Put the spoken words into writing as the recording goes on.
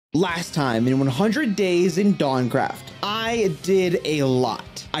Last time in 100 days in DawnCraft, I did a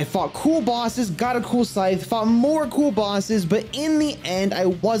lot. I fought cool bosses, got a cool scythe, fought more cool bosses, but in the end, I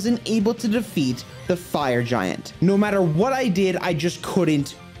wasn't able to defeat the fire giant. No matter what I did, I just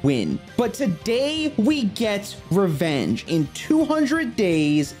couldn't win. But today we get revenge in 200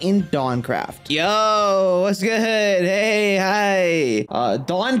 days in DawnCraft. Yo, what's good? Hey, hi.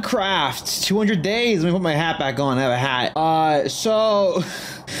 DawnCraft, 200 days. Let me put my hat back on. I have a hat. So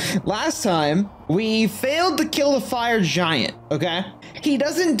last time we failed to kill the fire giant, okay? He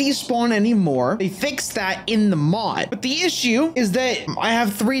doesn't despawn anymore. They fixed that in the mod. But the issue is that I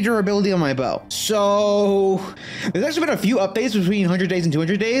have 3 durability on my bow. So there's actually been a few updates between 100 days and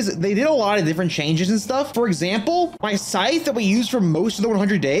 200 days. They did a lot of different changes and stuff. For example, my scythe that we used for most of the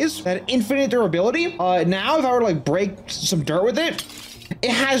 100 days had infinite durability. Now if I were to like break some dirt with it,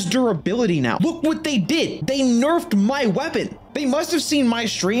 it has durability now. Look what they did. They nerfed my weapon. They must have seen my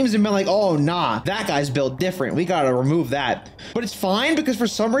streams and been like, oh, nah, that guy's built different. We gotta remove that. But it's fine because for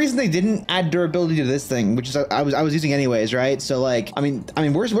some reason they didn't add durability to this thing, which is I was using anyways, right? So like, I mean,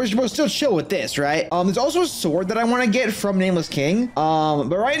 we're supposed to still chill with this, right? There's also a sword that I want to get from Nameless King.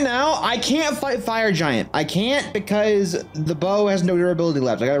 But right now I can't fight Fire Giant. I can't because the bow has no durability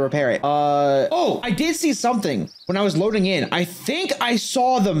left. I gotta repair it. Oh, I did see something when I was loading in. I think I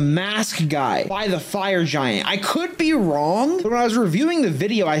saw the mask guy by the Fire Giant. I could be wrong. But when I was reviewing the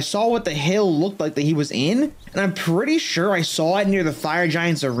video, I saw what the hill looked like that he was in, and I'm pretty sure I saw it near the Fire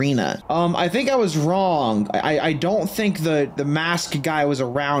Giant's arena. I think I was wrong. I don't think the mask guy was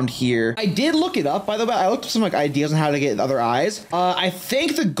around here. I did look it up, by the way. I looked up some like ideas on how to get other eyes. I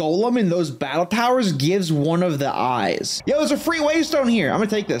think the golem in those battle towers gives one of the eyes. Yo, there's a free waystone here. I'm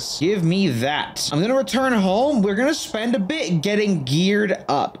gonna take this. Give me that. I'm gonna return home. We're gonna spend a bit getting geared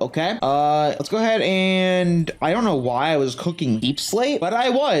up, okay? Let's go ahead and I don't know why I was cooking deep slate, but I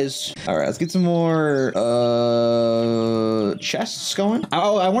was. All right, let's get some more chests going.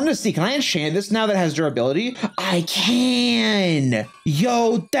 Oh, I wanted to see, can I enchant this now that it has durability? I can.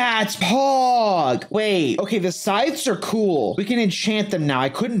 Yo, that's pog. Wait, okay, the scythes are cool. We can enchant them now. I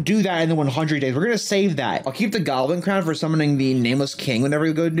couldn't do that in the 100 days. We're gonna save that. I'll keep the goblin crown for summoning the Nameless King whenever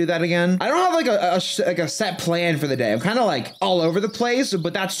we go do that again. I don't have like a set plan for the day. I'm kind of like all over the place,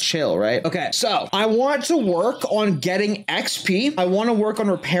 but that's chill, right? Okay, so I want to work on getting XP. I want to work on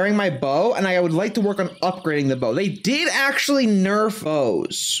repairing my bow, and I would like to work on upgrading the bow. They did actually nerf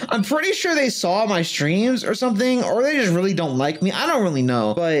bows. I'm pretty sure they saw my streams or something, or they just really don't like me. I don't really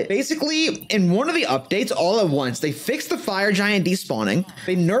know. But basically, in one of the updates, all at once, they fixed the fire giant despawning,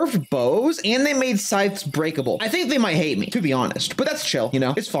 they nerfed bows, and they made scythes breakable. I think they might hate me, to be honest, but that's chill, you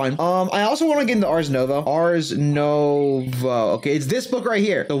know? It's fine. I also want to get into Ars Nova. Ars Novo. Okay, it's this book right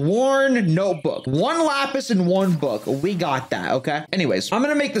here. The Worn Notebook. 1 lapis and 1 book. We got that, okay? Anyways, I'm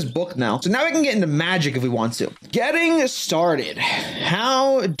gonna make this book now. So now we can get into magic if we want to. Getting started.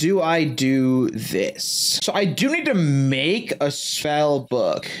 How do I do this? So I do need to make a spell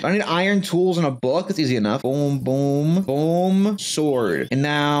book. I need iron tools and a book. It's easy enough. Boom, boom, boom, sword. And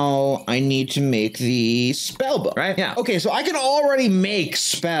now I need to make the spell book, right? Yeah. Okay, so I can already make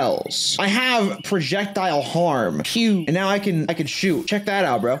spells. I have projectile harm. Cute. And now I can shoot. Check that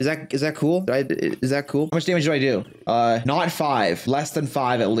out, bro. Is that cool? Is that cool? How much damage do I do? Not 5. Less than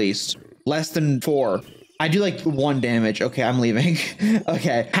 5 at least. Less than 4. I do like 1 damage. Okay, I'm leaving.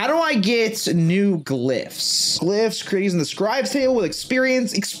 Okay, how do I get new glyphs? Glyphs, create using the scribe's table with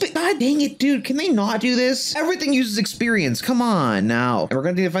experience. God dang it, dude. Can they not do this? Everything uses experience. Come on now. And we're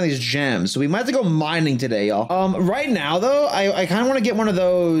gonna need to find these gems. So we might have to go mining today, y'all. Right now though, I kind of want to get one of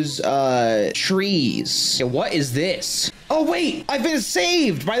those trees. Okay, what is this? Oh wait, I've been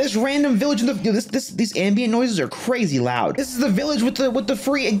saved by this random village in the these ambient noises are crazy loud. This is the village with the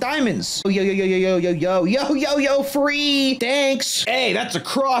free diamonds. Oh yo, free. Thanks. Hey, that's a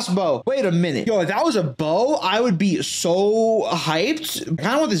crossbow. Wait a minute. Yo, if that was a bow, I would be so hyped. I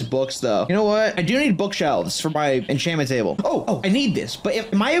kind of want these books though. You know what? I do need bookshelves for my enchantment table. Oh, I need this. But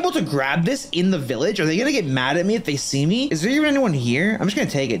am I able to grab this in the village? Are they gonna get mad at me if they see me? Is there even anyone here? I'm just gonna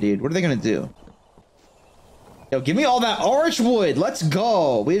take it, dude. What are they gonna do? Yo, give me all that archwood. Let's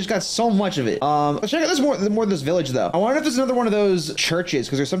go. We just got so much of it. Let's check out this more of this village though. I wonder if there's another one of those churches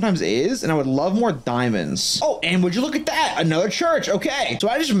because there sometimes is, and I would love more diamonds. Oh, and would you look at that? Another church. Okay. So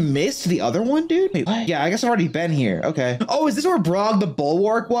I just missed the other one, dude. Wait, what? Yeah, I guess I've already been here. Okay. Oh, is this where Brog the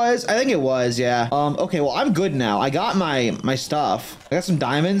Bulwark was? I think it was, yeah. Okay, well, I'm good now. I got my stuff. I got some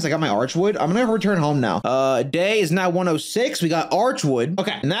diamonds. I got my archwood. I'm gonna return home now. Day is now 106. We got archwood.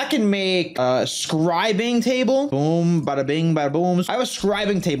 Okay, and that can make a scribing table table. Boom, bada bing, bada boom. I have a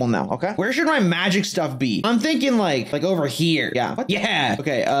scribing table now, okay? Where should my magic stuff be? I'm thinking like over here. Yeah. What? Yeah.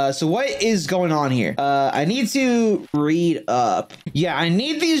 Okay, so what is going on here? I need to read up. Yeah, I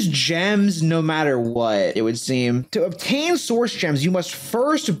need these gems no matter what, it would seem. To obtain source gems, you must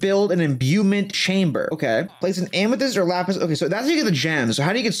first build an imbuement chamber. Okay. Place an amethyst or lapis. Okay, so that's how you get the gems. So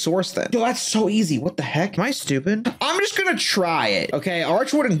how do you get source then? Yo, that's so easy. What the heck? Am I stupid? I'm just gonna try it. Okay,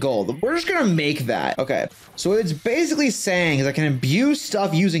 archwood and gold. We're just gonna make that. Okay. So what it's basically saying is I can imbue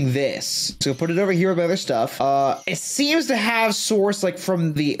stuff using this. So put it over here with other stuff. It seems to have source like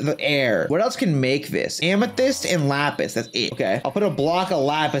from the air. What else can make this? Amethyst and lapis. That's it. Okay. I'll put a block of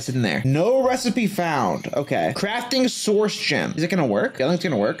lapis in there. No recipe found. Okay. Crafting source gem. Is it gonna work? I think it's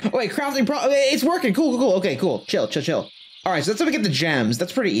gonna work. Oh, wait, crafting it's working. Cool. Okay, cool. Chill. All right, so that's how we get the gems.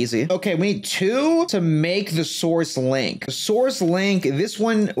 That's pretty easy. Okay, we need 2 to make the source link. The source link, this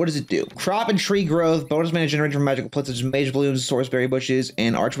one, what does it do? Crop and tree growth, bonus mana generated from magical plants such as mage blooms, source berry bushes,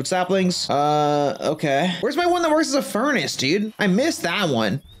 and archwood saplings. Okay. Where's my one that works as a furnace, dude? I missed that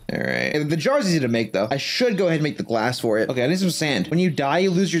one. All right. The jar's easy to make, though. I should go ahead and make the glass for it. Okay, I need some sand. When you die, you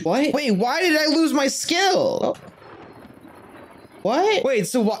lose your... What? Wait, why did I lose my skill? Oh. What? Wait,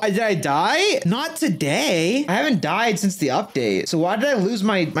 so did I die? Not today. I haven't died since the update. So why did I lose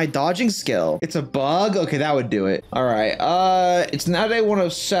my dodging skill? It's a bug? Okay, that would do it. All right. It's now day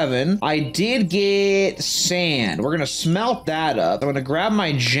 107. I did get sand. We're gonna smelt that up. I'm gonna grab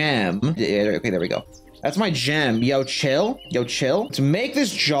my gem. Yeah, okay, there we go. That's my gem. Yo, chill. To make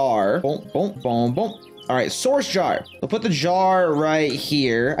this jar. Boom. All right, source jar. We'll put the jar right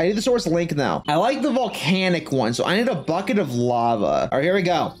here. I need the source link now. I like the volcanic one, so I need a bucket of lava. All right, here we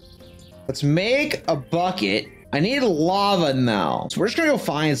go. Let's make a bucket. I need lava now. So we're just gonna go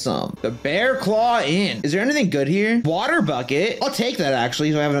find some. The bear claw inn. Is there anything good here? Water bucket. I'll take that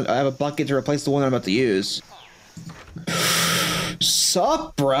actually. So I have a bucket to replace the one I'm about to use.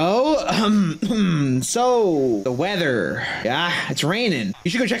 Sup, bro? So the weather. Yeah, it's raining.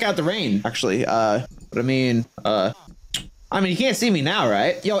 You should go check out the rain, actually. But I mean, you can't see me now,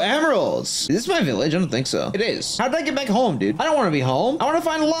 right? Yo, emeralds. Is this my village? I don't think so. It is. How did I get back home, dude? I don't want to be home. I want to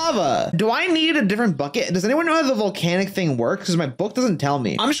find lava. Do I need a different bucket? Does anyone know how the volcanic thing works? Because my book doesn't tell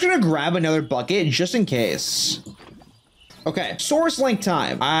me. I'm just going to grab another bucket just in case. Okay, source link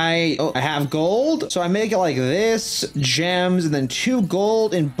time. I have gold, so I make it like this, gems, and then 2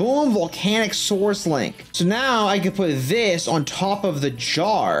 gold, and boom, volcanic source link. So now I can put this on top of the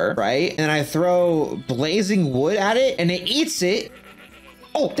jar, right? And I throw blazing wood at it, and it eats it.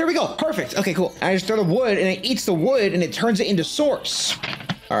 Oh, there we go. Perfect. Okay, cool. I just throw the wood, and it eats the wood, and it turns it into source.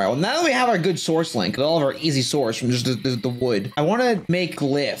 All right, well, now that we have our good source link, all of our easy source from just the wood, I want to make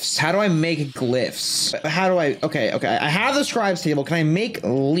glyphs. How do I make glyphs? How do I, okay. I have the scribes table. Can I make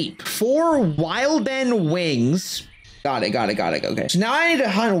leap? 4 wild end wings. Got it. Okay, so now I need to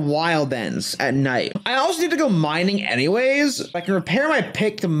hunt wild ends at night. I also need to go mining anyways. I can repair my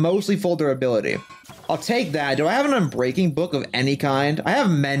pick to mostly full durability. I'll take that. Do I have an unbreaking book of any kind? I have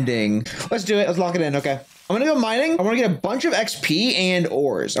mending. Let's do it. Let's lock it in. Okay. I'm gonna go mining. I want to get a bunch of XP and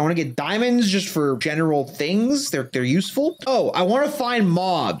ores. I want to get diamonds just for general things. They're useful. Oh, I want to find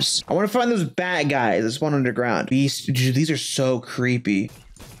mobs. I want to find those bad guys that spawn underground. These are so creepy.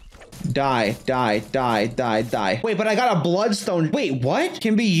 Die. Wait, but I got a bloodstone. Wait, what?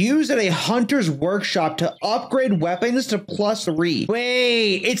 Can be used at a hunter's workshop to upgrade weapons to +3.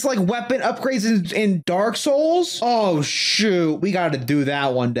 Wait, it's like weapon upgrades in Dark Souls? Oh, shoot. We got to do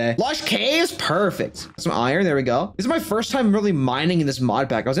that one day. Lush caves? Perfect. Some iron. There we go. This is my first time really mining in this mod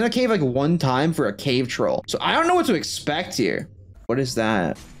pack. I was in a cave like 1 time for a cave troll. So I don't know what to expect here. What is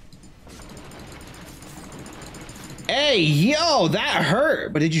that? Hey, yo, that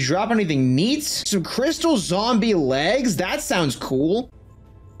hurt. But did you drop anything neat? Some crystal zombie legs? That sounds cool.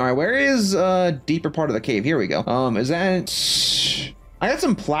 All right, where is deeper part of the cave? Here we go. Is that... I got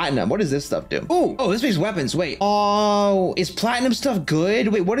some platinum. What does this stuff do? Ooh, oh, this makes weapons. Wait. Oh, is platinum stuff good?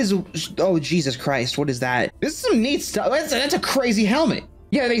 Wait, what is... Oh, Jesus Christ. What is that? This is some neat stuff. That's a crazy helmet.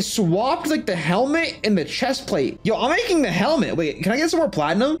 Yeah, they swapped like the helmet and the chest plate. Yo, I'm making the helmet. Wait, can I get some more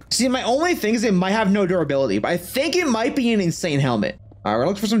platinum? See, my only thing is it might have no durability, but I think it might be an insane helmet. All right, we're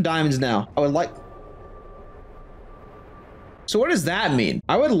looking for some diamonds now. I would like... So what does that mean?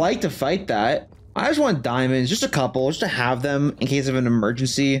 I would like to fight that. I just want diamonds, just a couple, just to have them in case of an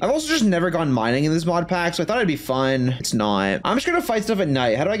emergency. I've also just never gone mining in this mod pack, so I thought it'd be fun. It's not. I'm just gonna fight stuff at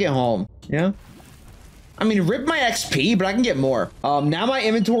night. How do I get home? Yeah? I mean, rip my XP, but I can get more. Now my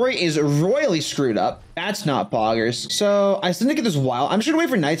inventory is royally screwed up. That's not poggers. So I still need to get this wild. I'm just gonna wait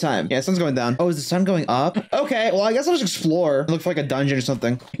for nighttime. Yeah, sun's going down. Oh, is the sun going up? Okay, well, I guess I'll just explore. Look for like a dungeon or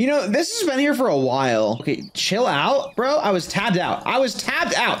something. You know, this has been here for a while. Okay, chill out, bro. I was tabbed out. I was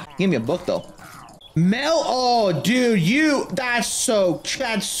tabbed out. Give me a book though. Mel, oh, dude, that's so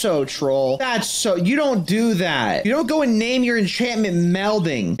troll. That's so, you don't do that. You don't go and name your enchantment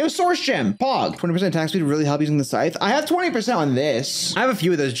melding. It was source gem, pog. 20% attack speed really help using the scythe. I have 20% on this. I have a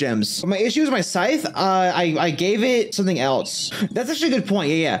few of those gems. But my issue is my scythe, I gave it something else. That's actually a good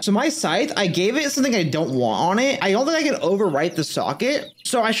point, yeah. So my scythe, I gave it something I don't want on it. I don't think I can overwrite the socket.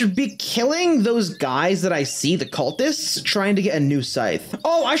 So I should be killing those guys that I see, the cultists, trying to get a new scythe.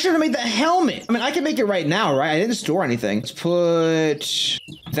 Oh, I should have made the helmet. I mean, I can make it right now, right? I didn't store anything. Let's put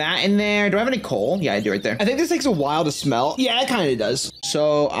that in there. Do I have any coal? Yeah, I do right there. I think this takes a while to smell. Yeah, it kind of does.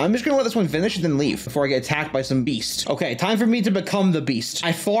 So I'm just gonna let this one finish and then leave before I get attacked by some beast. Okay, time for me to become the beast.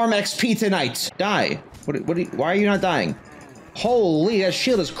 I farm XP tonight. Die. Why are you not dying? Holy, that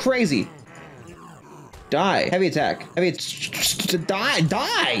shield is crazy. Die. Heavy attack.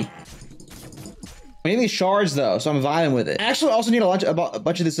 Die. I need these shards though, so I'm vibing with it. I actually also need a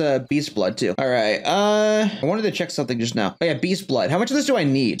bunch of this beast blood too. All right, I wanted to check something just now. Oh yeah, beast blood. How much of this do I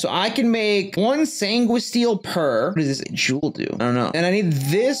need? So I can make 1 sanguisteel per. What does this jewel do? I don't know. And I need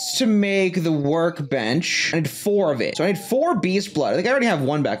this to make the workbench. I need 4 of it. So I need 4 beast blood. I think I already have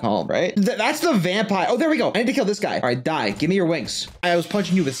 1 back home, right? That's the vampire. Oh, there we go. I need to kill this guy. All right, die. Give me your wings. I was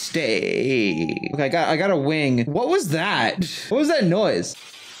punching you with stay. Okay, I got a wing. What was that? What was that noise?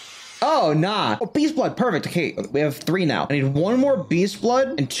 Oh, nah. Oh, beast blood. Perfect. Okay, we have 3 now. I need 1 more beast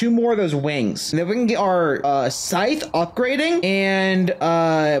blood and 2 more of those wings. And then we can get our scythe upgrading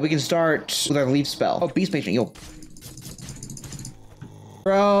and we can start with our leaf spell. Oh, beast patient. Yo.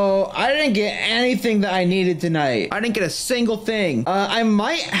 Bro, I didn't get anything that I needed tonight. I didn't get a single thing. I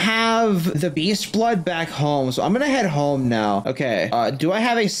might have the beast blood back home, so I'm gonna head home now. Okay, do I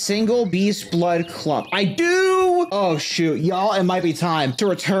have a single beast blood clump? I do! Oh, shoot. Y'all, it might be time to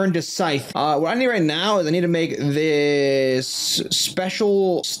return to Scythe. What I need right now is I need to make this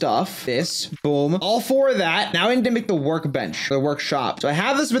special stuff. This, boom. All 4 of that. Now I need to make the workbench, the workshop. So I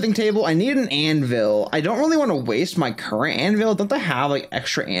have the smithing table. I need an anvil. I don't really want to waste my current anvil. Don't I have like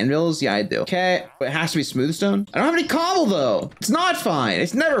extra anvils? Yeah, I do. Okay, but it has to be smooth stone. I don't have any cobble though. It's not fine.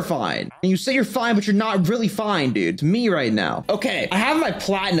 It's never fine. And you say you're fine, but you're not really fine, dude. It's me right now. Okay, I have my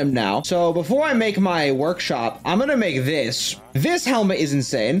platinum now. So before I make my workshop, I'm gonna make this. This helmet is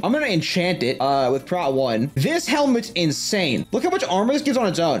insane. I'm gonna enchant it with Prot 1. This helmet's insane. Look how much armor this gives on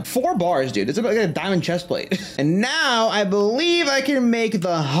its own. 4 bars, dude. It's like a diamond chest plate. And now I believe I can make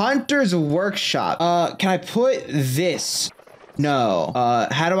the Hunter's Workshop. Can I put this? No.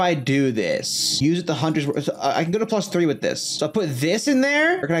 How do I do this? Use it the Hunter's Work. I can go to +3 with this. So I put this in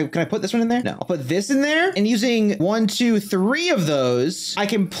there. Or can I put this one in there? No. I'll put this in there. And using 1, 2, 3 of those, I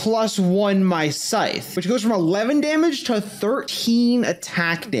can +1 my scythe, which goes from 11 damage to 13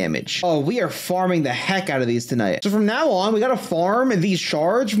 attack damage. Oh, we are farming the heck out of these tonight. So from now on, we gotta farm these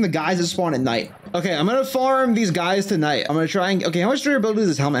shards from the guys that spawn at night. Okay, I'm gonna farm these guys tonight. I'm gonna try and... Okay, how much durability does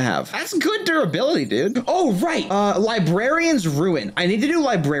this helmet have? That's good durability, dude. Oh, right. Librarian's Ruin. I need to do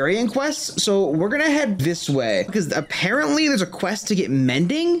librarian quests, so we're gonna head this way because apparently there's a quest to get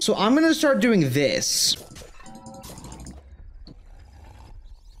mending. So I'm gonna start doing this.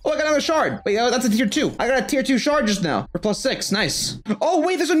 Oh, I got another shard. Wait, that's a tier 2. I got a tier 2 shard just now for +6. Nice. Oh,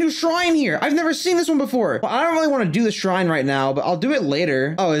 wait, there's a new shrine here. I've never seen this one before. Well, I don't really want to do the shrine right now, but I'll do it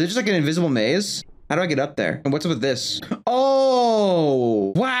later. Oh, is it just like an invisible maze? How do I get up there? And what's up with this?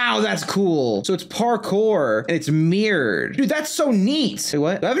 Oh, wow, that's cool. So it's parkour and it's mirrored. Dude, that's so neat. Wait,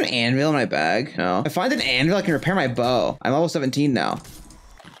 what? Do I have an anvil in my bag? No. If I find an anvil, I can repair my bow. I'm level 17 now.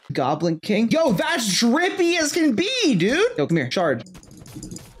 Goblin King. Yo, that's drippy as can be, dude. Yo, come here. Shard.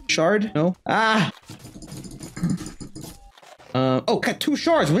 Shard? No. Ah. Oh, got 2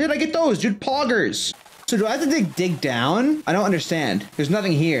 shards. When did I get those, dude? Poggers. So do I have to dig down? I don't understand. There's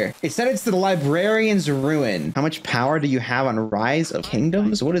nothing here. It said it's the Librarian's Ruin. How much power do you have on Rise of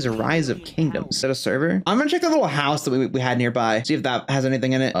Kingdoms? What is a Rise of Kingdoms? Is that a server? I'm gonna check the little house that we had nearby. See if that has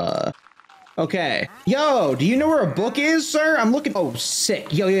anything in it. Okay. Yo, do you know where a book is, sir? I'm looking. Oh,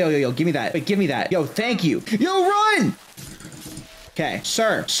 sick. Yo. Give me that. Wait, give me that. Yo, thank you. Yo, run! Okay,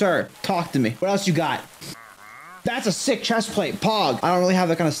 sir, talk to me. What else you got? That's a sick chest plate, pog. I don't really have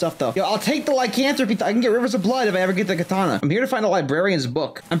that kind of stuff though. Yo, I'll take the lycanthropy. I can get rivers of blood if I ever get the katana. I'm here to find a librarian's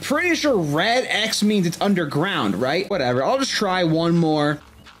book. I'm pretty sure red X means it's underground, right? Whatever, I'll just try one more.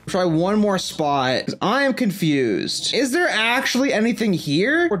 Try one more spot. I am confused. Is there actually anything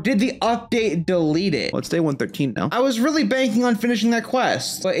here? Or did the update delete it? Well, it's day 113 now. I was really banking on finishing that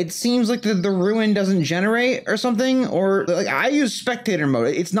quest, but it seems like the ruin doesn't generate or something. Or like I use spectator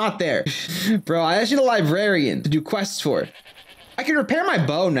mode. It's not there. Bro, I actually need a librarian to do quests for. I can repair my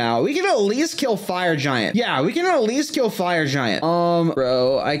bow now. We can at least kill fire giant. Yeah, we can at least kill fire giant.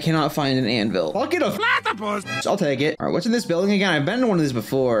 Bro, I cannot find an anvil. I'll get a platypus. I'll take it. All right, what's in this building again? I've been in one of these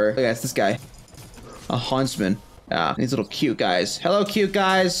before. Okay, it's this guy. A huntsman. Yeah, these little cute guys. Hello, cute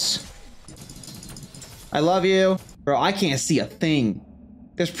guys. I love you. Bro, I can't see a thing.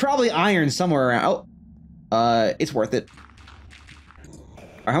 There's probably iron somewhere around. Oh, it's worth it. All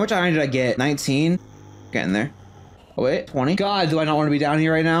right, how much iron did I get? 19. Getting there. Oh, wait, 20. God, do I not want to be down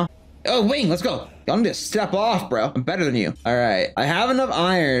here right now? Oh, wing, let's go. Y'all need to step off, bro. I'm better than you. All right, I have enough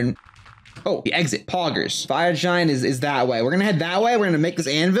iron. Oh, the exit, poggers. Fire giant is that way. We're gonna head that way. We're gonna make this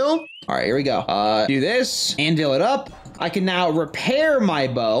anvil. All right, here we go. Do this, anvil it up. I can now repair my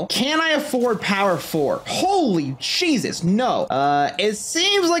bow. Can I afford power 4? Holy Jesus, no. It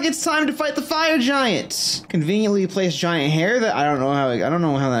seems like it's time to fight the fire giant. Conveniently placed giant hair that I don't know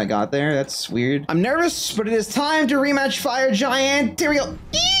how that got there. That's weird. I'm nervous, but it is time to rematch fire giant. Here we go.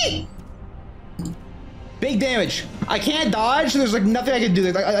 Eee! Big damage. I can't dodge, so there's like nothing I can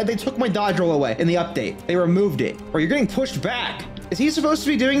do. They took my dodge roll away in the update. They removed it. Or you're getting pushed back. Is he supposed to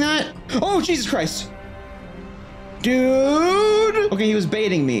be doing that? Oh, Jesus Christ. Dude. Okay, he was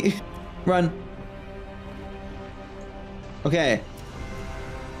baiting me. Run. Okay.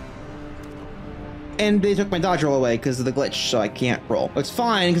 And they took my dodge roll away because of the glitch, so I can't roll. It's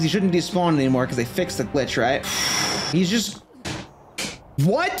fine because he shouldn't despawn anymore because they fixed the glitch, right? He's just...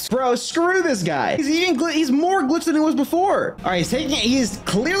 What? Bro, screw this guy. He's more glitched than he was before. All right, he's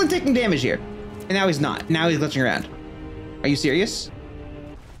clearly taking damage here. And now he's not. Now he's glitching around. Are you serious?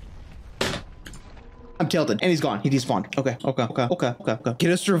 I'm tilted and he's gone. He despawned. Okay.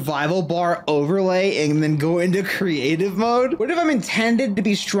 Get a survival bar overlay and then go into creative mode. What if I'm intended to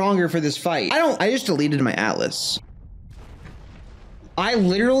be stronger for this fight? I just deleted my atlas. I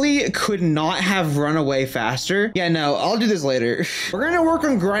literally could not have run away faster. Yeah, no, I'll do this later. We're gonna work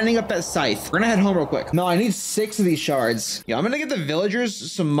on grinding up that scythe. We're gonna head home real quick. No, I need 6 of these shards. Yeah, I'm gonna get the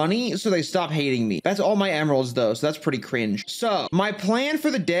villagers some money so they stop hating me. That's all my emeralds though, so that's pretty cringe. So my plan for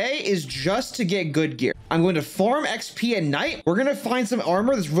the day is just to get good gear. I'm going to farm XP at night. We're gonna find some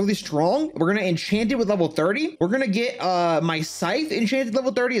armor that's really strong. We're gonna enchant it with level 30. We're gonna get my scythe enchanted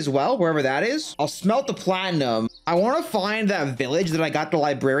level 30 as well, wherever that is. I'll smelt the platinum. I want to find that village that I got the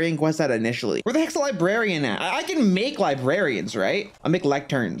librarian quest at initially. Where the heck's the librarian at? I can make librarians, right? I'll make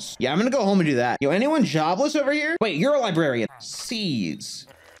lecterns. Yeah, I'm gonna go home and do that. Yo, anyone jobless over here? Wait, you're a librarian. Seeds.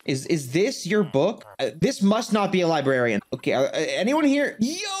 Is this your book? This must not be a librarian. Okay, anyone here?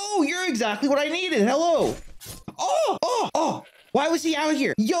 Yo, you're exactly what I needed. Hello. Oh. Why was he out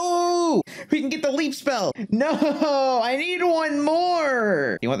here? Yo, we can get the leap spell. No, I need one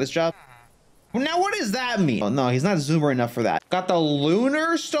more. You want this job? Now, what does that mean? Oh, no, he's not zoomer enough for that. Got the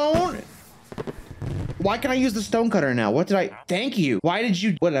lunar stone. Why can I use the stone cutter now? What did I... Thank you. Why did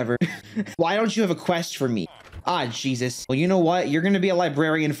you... Whatever. Why don't you have a quest for me? Ah, Jesus. Well, you know what? You're going to be a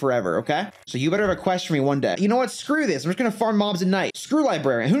librarian forever, okay? So you better have a quest for me one day. You know what? Screw this. I'm just going to farm mobs at night. Screw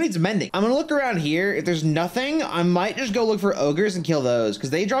librarian. Who needs mending? I'm going to look around here. If there's nothing, I might just go look for ogres and kill those because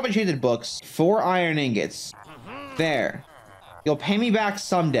they drop enchanted books. 4 iron ingots. There. You'll pay me back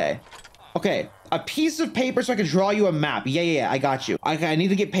someday. Okay, a piece of paper so I can draw you a map. Yeah, I got you. I need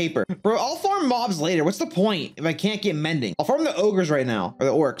to get paper. Bro, I'll farm mobs later. What's the point if I can't get mending? I'll farm the ogres right now, or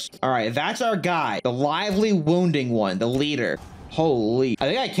the orcs. All right, that's our guy. The lively wounding one, the leader. Holy. I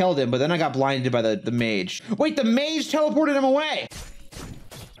think I killed him, but then I got blinded by the mage. Wait, the mage teleported him away.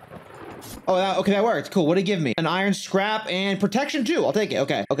 Oh, okay, that worked. Cool, what'd he give me? An iron scrap and protection too. I'll take it,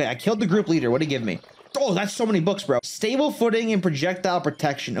 okay. Okay, I killed the group leader. What'd he give me? Oh, that's so many books, bro. Stable footing and projectile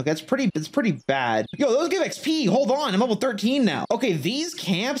protection. Okay, it's pretty bad. Yo, those give XP. Hold on, I'm level 13 now. Okay, these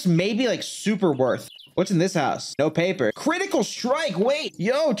camps may be like super worth. What's in this house? No paper. Critical strike. Wait,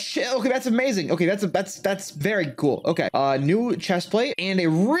 yo, chill. Okay, that's amazing. Okay, that's very cool. Okay, new chest plate and a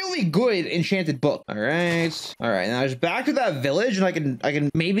really good enchanted book. All right. Now just back to that village, and I can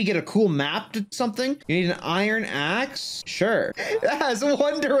maybe get a cool map to something. You need an iron axe. Sure. That has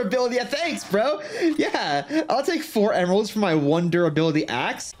 1 durability. Yeah, thanks, bro. Yeah, I'll take 4 emeralds for my 1 durability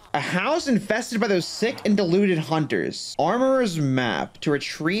axe. A house infested by those sick and deluded hunters. Armorer's map to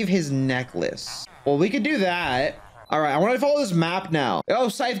retrieve his necklace. Well, we could do that. All right, I want to follow this map now. Oh,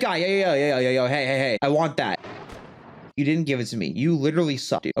 scythe guy. Yeah. Hey. I want that. You didn't give it to me. You literally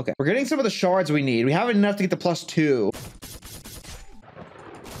suck, dude. Okay, we're getting some of the shards we need. We have enough to get the +2.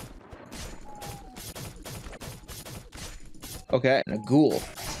 Okay, and a ghoul.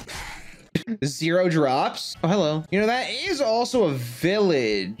 0 drops. Oh, hello. You know, that is also a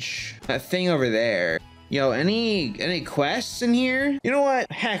village. That thing over there. Yo, any quests in here? You know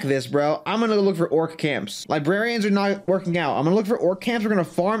what? Heck this, bro. I'm gonna look for orc camps. Librarians are not working out. I'm gonna look for orc camps. We're gonna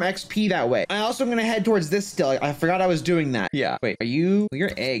farm XP that way. I also am gonna head towards this still. I forgot I was doing that. Yeah. Wait, are you?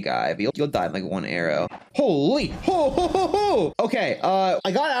 You're a guy, but you'll die in like 1 arrow. Holy. Ho, ho, ho, ho. Okay,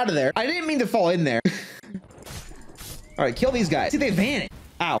 I got out of there. I didn't mean to fall in there. All right, kill these guys. See, they vanish.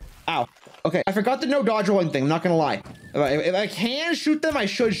 Ow, ow. Okay, I forgot the no dodge rolling thing. I'm not gonna lie. If I can shoot them, I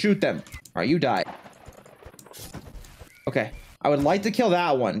should shoot them. All right, you die. Okay, I would like to kill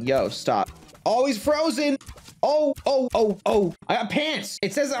that one. Yo, stop. Oh, he's frozen. Oh, oh, oh, oh. I got pants.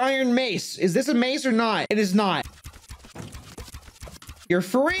 It says iron mace. Is this a mace or not? It is not. You're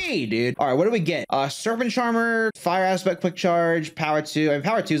free, dude. All right, what do we get? Serpent Charmer, Fire Aspect, Quick Charge, Power 2. I mean,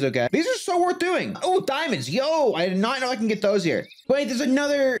 Power 2 is okay. These are so worth doing. Oh, diamonds. Yo, I did not know I can get those here. Wait, there's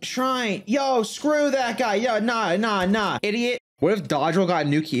another shrine. Yo, screw that guy. Yo, nah. Idiot. What if dodge roll got a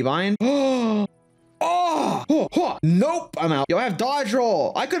new keybind? Oh, nope, I'm out. Yo, I have dodge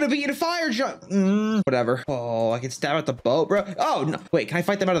roll. I could have beaten a fire jump. Whatever. Oh, I can stab at the boat, bro. Oh, no. Wait, can I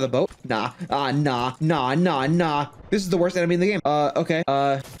fight them out of the boat? Nah. Nah. This is the worst enemy in the game. Okay.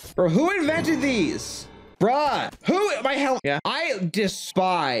 Bro, who invented these? Bruh, my hell? Yeah, I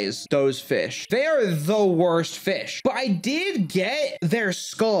despise those fish. They are the worst fish, but I did get their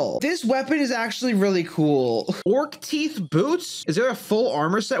skull. This weapon is actually really cool. Orc teeth boots? Is there a full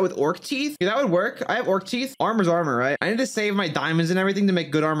armor set with orc teeth? Yeah, that would work. I have orc teeth. Armor's armor, right? I need to save my diamonds and everything to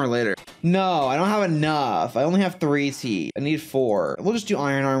make good armor later. No, I don't have enough. I only have 3 teeth. I need 4. We'll just do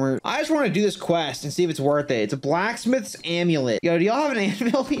iron armor. I just want to do this quest and see if it's worth it. It's a blacksmith's amulet. Yo, do y'all have an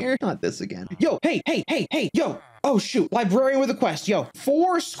anvil here? Not this again. Yo, hey, yo. Oh, shoot. Librarian with a quest. Yo,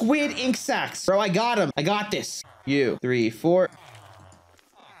 4 squid ink sacks. Bro, I got him. I got this. You. 3, 4.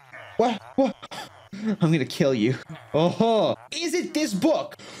 What? I'm gonna kill you. Oh, is it this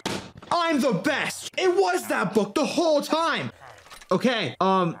book? I'm the best. It was that book the whole time. Okay,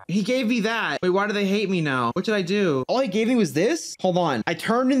 he gave me that. Wait, why do they hate me now? What did I do? All he gave me was this? Hold on. I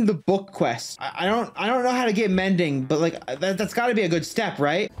turned in the book quest. I don't know how to get mending, but like, that's gotta be a good step,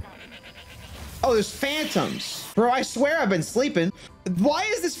 right? Oh, there's phantoms. Bro, I swear I've been sleeping. Why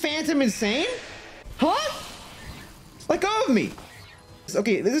is this phantom insane? Huh? Let go of me.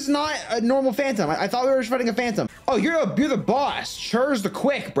 Okay, this is not a normal phantom. I thought we were fighting a phantom. Oh, you're the boss. Sure's the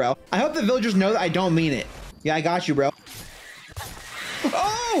quick, bro. I hope the villagers know that I don't mean it. Yeah, I got you, bro.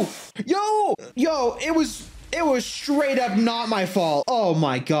 Oh, yo, it was straight up not my fault. Oh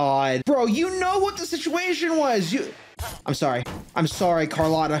my God, bro, you know what the situation was. I'm sorry,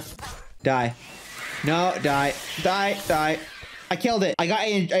 Carlotta. Die. No, die. I killed it. I got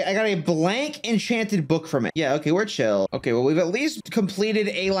a blank enchanted book from it. Yeah, okay, we're chill. Okay, well, we've at least completed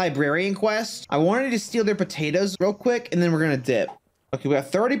a librarian quest. I wanted to steal their potatoes real quick, and then we're gonna dip. Okay, we got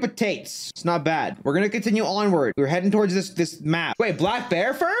 30 potatoes. It's not bad. We're gonna continue onward. We're heading towards this map. Wait, black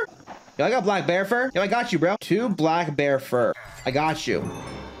bear fur? Yo, I got black bear fur. Yo, I got you, bro. 2 black bear fur. I got you.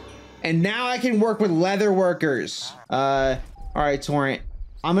 And now I can work with leather workers. All right, Torrent.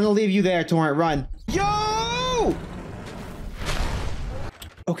 I'm gonna leave you there, Torrent. Run. Yo!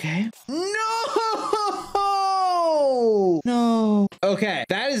 Okay. No. Okay,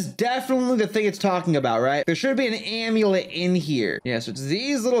 that is definitely the thing it's talking about, right? There should be an amulet in here. Yeah, so it's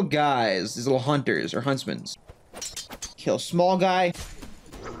these little guys, these little hunters or huntsmen. Kill small guy.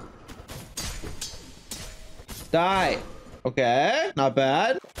 Die. Okay, not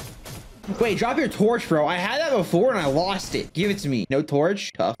bad. Wait, drop your torch, bro. I had that before and I lost it. Give it to me. No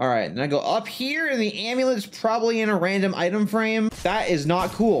torch. Tough. All right, then I go up here and the amulet is probably in a random item frame. That is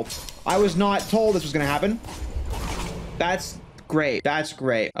not cool. I was not told this was gonna happen. That's great. That's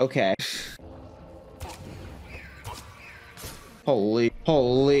great. Okay. Holy.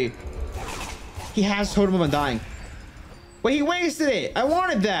 He has Totem of Undying. Wait, he wasted it. I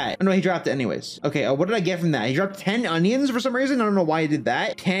wanted that. Oh, no, he dropped it anyways. Okay, what did I get from that? He dropped 10 onions for some reason. I don't know why he did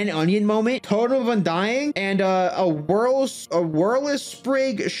that. 10 onion moment, Totem of Undying, and a whirlus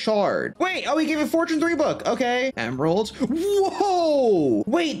sprig shard. Wait, oh, he gave a Fortune 3 book. Okay. Emeralds. Whoa.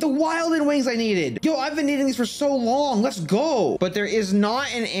 Wait, the Wildland wings I needed. Yo, I've been needing these for so long. Let's go. But there is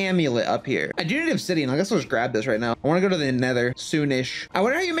not an amulet up here. I do need obsidian. I guess I'll just grab this right now. I want to go to the nether soonish. I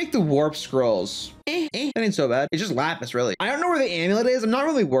wonder how you make the warp scrolls. That ain't so bad. It's just lapis, really. I don't know where the amulet is. I'm not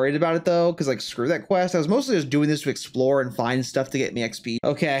really worried about it though, because like screw that quest. I was mostly just doing this to explore and find stuff to get me XP.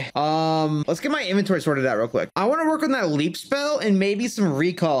 Okay. Let's get my inventory sorted out real quick. I want to work on that leap spell and maybe some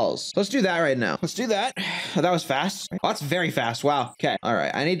recalls. So let's do that right now. Let's do that. Oh, that was fast. Oh, that's very fast. Wow. Okay. All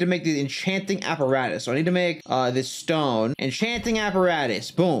right. I need to make the enchanting apparatus. So I need to make this stone enchanting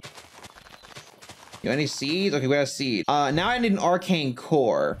apparatus. Boom. You got any seeds? Okay, we got a seed. Now I need an arcane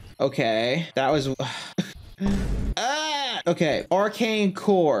core. Okay, that was... okay, arcane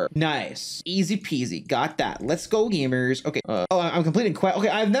core. Nice. Easy peasy. Got that. Let's go, gamers. Okay. Oh, I'm completing quest. Okay,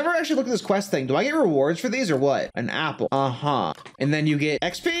 I've never actually looked at this quest thing. Do I get rewards for these or what? An apple. Uh-huh. And then you get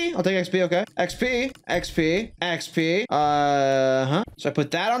XP. I'll take XP, okay. XP, XP, XP. Uh-huh. So I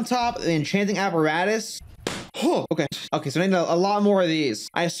put that on top of the enchanting apparatus. Oh, okay. Okay, so I need a lot more of these.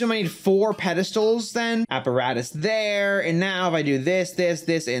 I assume I need 4 pedestals then. Apparatus there. And now if I do this, this,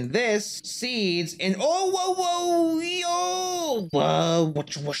 this, and this, seeds, and oh, whoa, whoa, yo. Whoa,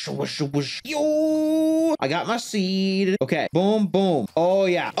 whoosh, yo. I got my seed. Okay, boom, boom. Oh,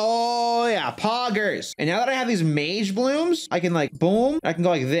 yeah. Oh, yeah. Poggers. And now that I have these mage blooms, I can like, boom. I can go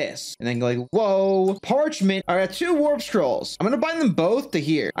like this. And then go like, whoa. Parchment. I got 2 warp scrolls. I'm going to bind them both to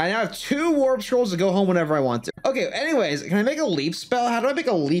here. I now have 2 warp scrolls to go home whenever I want to. Okay, anyways, can I make a leap spell? How do I make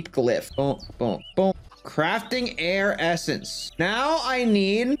a leap glyph? Boom, boom, boom. Crafting air essence. Now I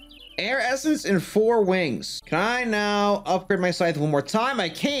need air essence and 4 wings. Can I now upgrade my scythe one more time? I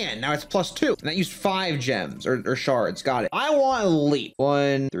can. Now it's +2. And that used 5 gems or shards. Got it. I want leap.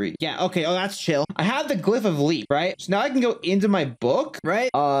 1, 3. Yeah, okay. Oh, that's chill. I have the glyph of leap, right? So now I can go into my book, right?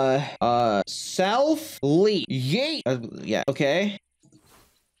 Self leap. Yeet. Yeah, okay.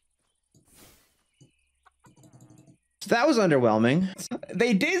 That was underwhelming.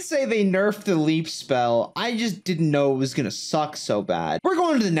 They did say they nerfed the leap spell. I just didn't know it was gonna suck so bad. We're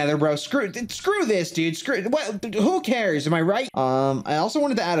going to the nether, bro. Screw this, dude. What? Who cares? Am I right? I also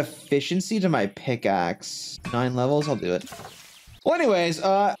wanted to add efficiency to my pickaxe. 9 levels. I'll do it. Well, anyways,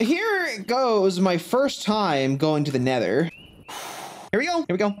 here goes my first time going to the nether. Here we go. Here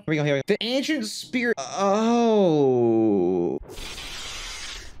we go. Here we go. Here we go. The ancient spear. Oh.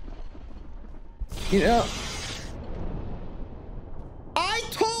 You know. I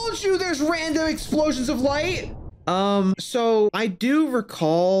told you there's random explosions of light. So I do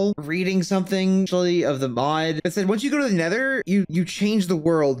recall reading something actually of the mod that said once you go to the nether, you change the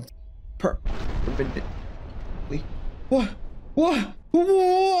world permanently. What?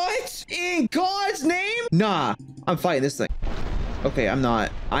 In God's name? Nah, I'm fighting this thing. Okay, I'm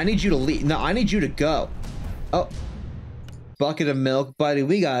not. I need you to leave. No, I need you to go. Oh, bucket of milk, buddy.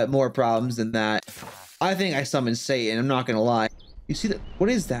 We got more problems than that. I think I summoned Satan. I'm not gonna lie. You see that? What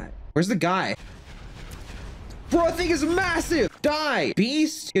is that? Where's the guy? Bro, that thing is massive. Die,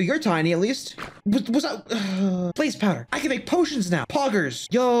 beast. Yo, you're tiny at least. What's that? Blaze powder. I can make potions now. Poggers.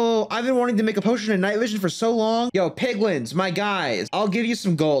 Yo, I've been wanting to make a potion in night vision for so long. Yo, piglins, my guys. I'll give you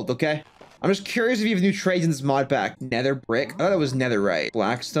some gold, okay? I'm just curious if you have new trades in this mod pack. Nether brick. I thought that was netherite.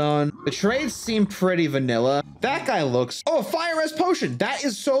 Blackstone. The trades seem pretty vanilla. That guy looks... Oh, a fire res potion. That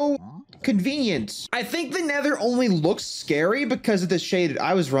is so... convenient. I think the nether only looks scary because of the shaded.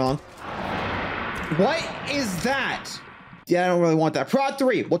 I was wrong. What is that? Yeah, I don't really want that. Prod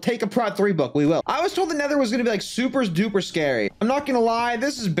 3. We'll take a Prod 3 book. We will. I was told the nether was going to be like super duper scary. I'm not going to lie.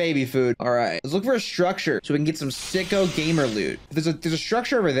 This is baby food. All right. Let's look for a structure so we can get some sicko gamer loot. There's a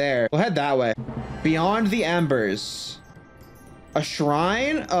structure over there. We'll head that way. Beyond the embers. A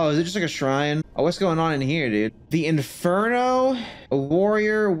shrine? Oh, is it just like a shrine? Oh, what's going on in here, dude? The Inferno, a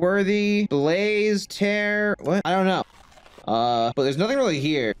warrior, worthy, blaze, tear. What? I don't know. But there's nothing really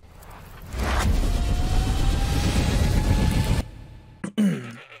here.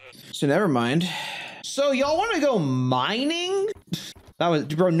 So never mind. So y'all want to go mining? That was,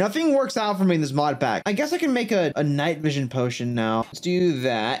 bro, nothing works out for me in this mod pack. I guess I can make a night vision potion now. Let's do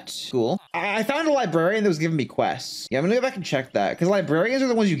that. Cool. I found a librarian that was giving me quests. Yeah, I'm gonna go back and check that because librarians are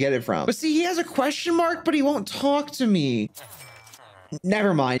the ones you get it from. But see, he has a question mark, but he won't talk to me.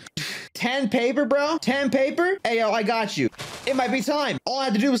 Never mind. 10 paper, bro? 10 paper? Hey, yo, I got you. It might be time. All I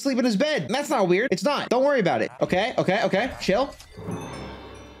had to do was sleep in his bed. That's not weird. It's not. Don't worry about it. Okay, okay, okay. Chill.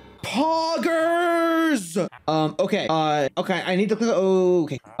 Poggers! Okay, okay, I need to click. Oh,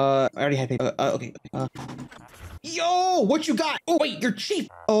 okay. I already had paper. Okay. Yo, what you got? Oh, wait, you're cheap.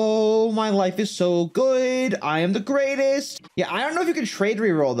 Oh, my life is so good. I am the greatest. Yeah, I don't know if you can trade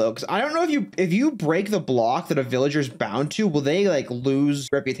reroll though, because I don't know if you break the block that a villager's bound to, will they like lose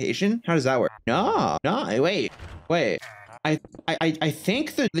reputation? How does that work? No, wait. I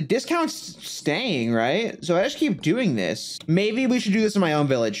think the discount's staying, right? So I just keep doing this. Maybe we should do this in my own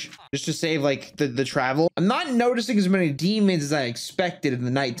village just to save like the travel. I'm not noticing as many demons as I expected in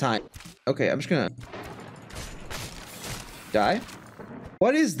the nighttime. Okay, I'm just gonna die.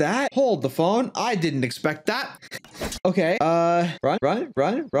 What is that? Hold the phone. I didn't expect that. Okay. Run.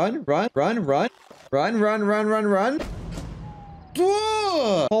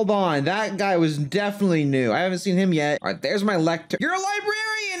 Whoa! Hold on. That guy was definitely new. I haven't seen him yet. All right, there's my lector. You're a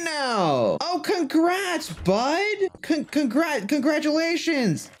librarian now. Oh, congrats, bud.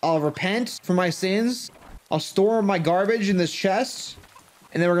 Congratulations. I'll repent for my sins. I'll store my garbage in this chest.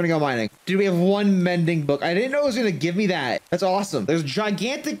 And then we're gonna go mining. Dude, we have one mending book. I didn't know it was gonna give me that. That's awesome. There's a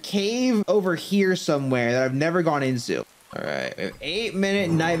gigantic cave over here somewhere that I've never gone into. All right, we have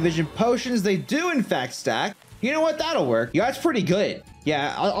 8-minute night vision potions. They do in fact stack. You know what? That'll work. Yeah, that's pretty good.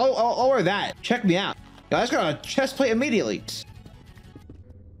 Yeah, I'll wear that. Check me out. Yo, I just got a chest plate immediately.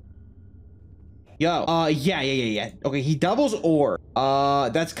 Yo, yeah. Okay, he doubles ore.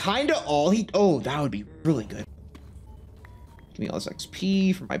 That's kind of all he... Oh, that would be really good. Give me all this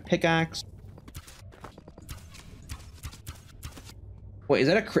XP for my pickaxe. Wait,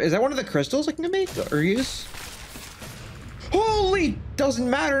 is that one of the crystals I can make or use? Holy, doesn't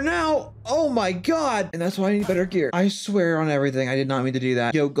matter now. Oh my God. And that's why I need better gear. I swear on everything, I did not mean to do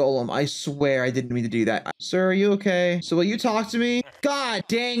that. Yo, Golem, I swear I didn't mean to do that. Sir, are you okay? So will you talk to me? God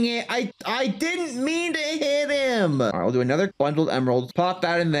dang it. I didn't mean to hit him. All right, we'll do another bundled emerald. Pop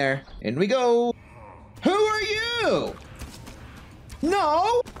that in there. In we go. Who are you?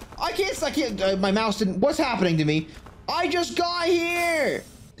 No, I can't, my mouse didn't, what's happening to me? I just got here.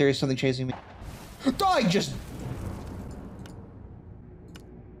 There is something chasing me.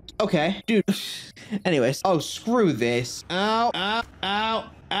 Okay, dude. Anyways, oh, screw this. Ow.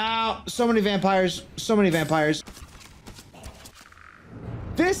 So many vampires.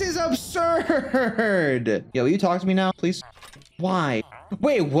 This is absurd. Yo, will you talk to me now, please? Why?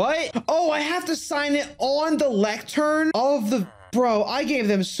 Wait, what? Oh, I have to sign it on the lectern of the... Bro, I gave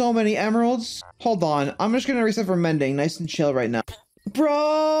them so many emeralds. Hold on. I'm just gonna reset for mending. Nice and chill right now.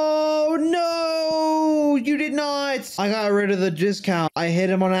 Bro, no, you did not. I got rid of the discount. I hit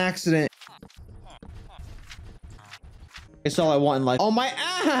him on accident. It's all I want in life. Oh, my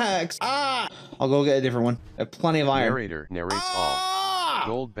axe. Ah, I'll go get a different one. I have plenty of iron. Narrator narrates all.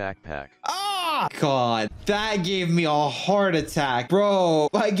 Gold backpack. Ah, God, that gave me a heart attack, bro.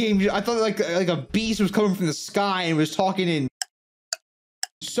 I thought like a beast was coming from the sky and was talking in.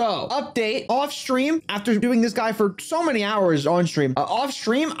 So, update, off stream, after doing this guy for so many hours on stream, off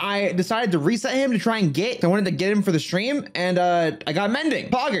stream, I decided to reset him to try and I wanted to get him for the stream, and I got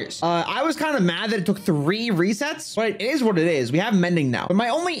mending. Poggers. I was kind of mad that it took 3 resets, but it is what it is. We have mending now. But my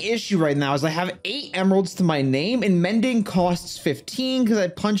only issue right now is I have 8 emeralds to my name, and mending costs 15 because I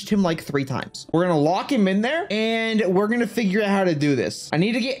punched him like 3 times. We're gonna lock him in there, and we're gonna figure out how to do this. I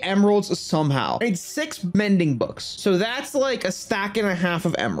need to get emeralds somehow. I need 6 mending books. So that's like a stack and a half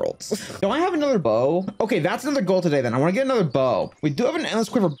of emeralds. Do I have another bow? Okay, that's another goal today then. I want to get another bow. We do have an endless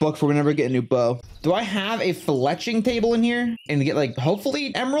quiver book for whenever we get a new bow. Do I have a fletching table in here and get like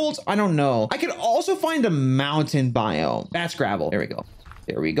hopefully emeralds? I don't know. I could also find a mountain biome. That's gravel. There we go.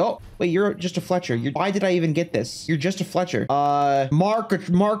 There we go. Wait, you're just a Fletcher. Why did I even get this? You're just a Fletcher.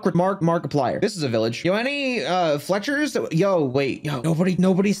 Markiplier. This is a village. Yo, any Fletchers? Yo, wait. Yo,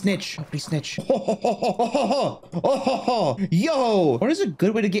 nobody snitch. Nobody snitch. Yo, what is a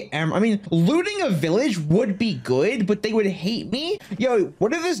good way to get emerald? I mean, looting a village would be good, but they would hate me. Yo,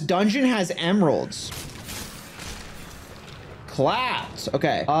 what if this dungeon has emeralds? Claps.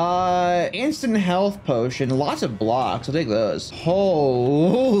 Okay. Instant health potion. Lots of blocks. I'll take those.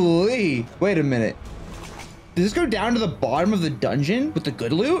 Holy. Wait a minute. Does this go down to the bottom of the dungeon with the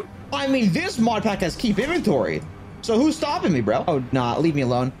good loot? I mean, this mod pack has keep inventory. So who's stopping me, bro? Oh, nah. Leave me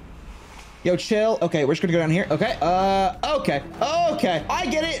alone. Yo, chill. Okay, we're just gonna go down here. Okay. Okay. I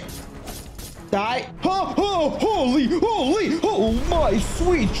get it. Die. Holy. Oh, my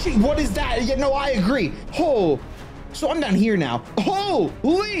sweet. What is that? Yeah, no, I agree. So I'm down here now.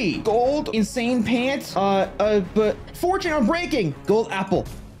 Holy! Gold, insane pants, but fortune unbreaking. Gold apple.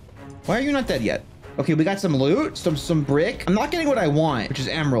 Why are you not dead yet? Okay, we got some loot, some brick. I'm not getting what I want, which is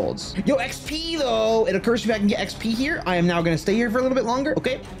emeralds. Yo, XP though. It occurs to me I can get XP here. I am now gonna stay here for a little bit longer.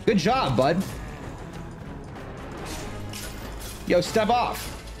 Okay, good job, bud. Yo, step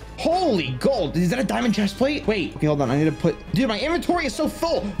off. Holy gold. Is that a diamond chest plate? Wait, okay, hold on. I need to put... Dude, my inventory is so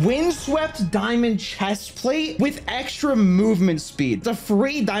full. Windswept diamond chest plate with extra movement speed. It's a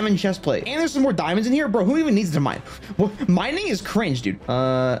free diamond chest plate. And there's some more diamonds in here. Bro, who even needs to mine? Well, mining is cringe, dude.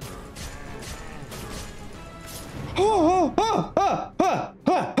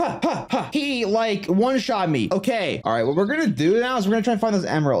 He like one-shot me. Okay. All right. What we're gonna do now is we're gonna try and find those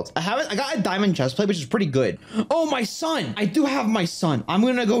emeralds. I got a diamond chest plate, which is pretty good. Oh, my son. I do have my son. I'm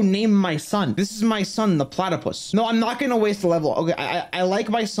gonna go name my son. This is my son, the platypus. No, I'm not gonna waste the level. Okay. I like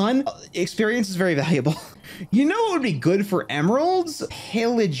my son. Experience is very valuable. You know what would be good for emeralds?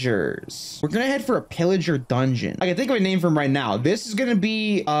 Pillagers. We're gonna head for a pillager dungeon. I can think of a name for him right now. This is gonna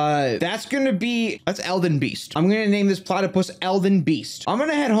be, that's Elden Beast. I'm gonna name this platypus Elden Beast. I'm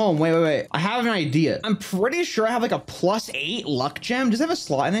gonna head home. Wait. I have an idea. I'm pretty sure I have like a +8 luck gem. Does it have a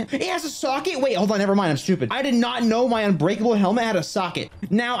slot in it? It has a socket? Wait, hold on. Never mind. I'm stupid. I did not know my unbreakable helmet had a socket.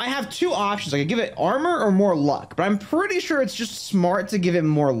 Now I have two options. I could give it armor or more luck, but I'm pretty sure it's just smart to give it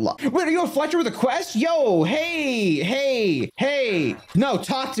more luck. Wait, are you a Fletcher with a quest? Yo, hey. No,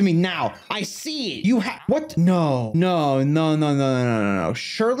 talk to me now. I see it. You have what? No.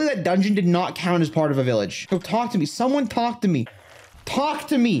 Surely that dungeon did not count as part of a village. So talk to me. Someone talk to me. Talk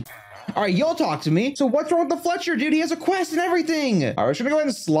to me. All right, you'll talk to me. So what's wrong with the Fletcher, dude? He has a quest and everything. All right, we're just gonna go ahead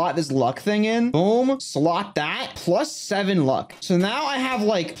and slot this luck thing in. Boom, slot that, +7 luck. So now I have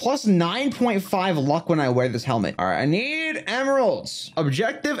like +9.5 luck when I wear this helmet. All right, I need emeralds.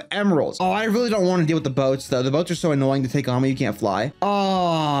 Objective emeralds. Oh, I really don't want to deal with the boats though. The boats are so annoying to take on when you can't fly.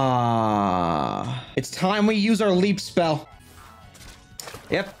 It's time we use our leap spell.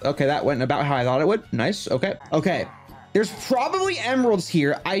 Yep, okay, that went about how I thought it would. Nice, okay. There's probably emeralds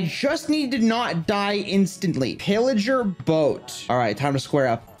here. I just need to not die instantly. Pillager boat. All right, time to square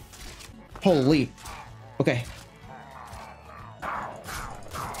up. Holy. Okay.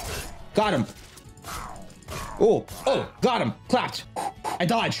 Got him. Oh, got him. Clapped. I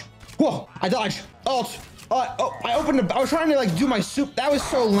dodge. Whoa, I dodge. Alt. I opened I was trying to like do my soup. That was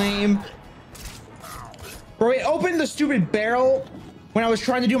so lame. Bro, it opened the stupid barrel when I was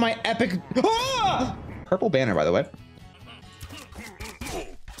trying to do my epic. Ah! Purple banner, by the way.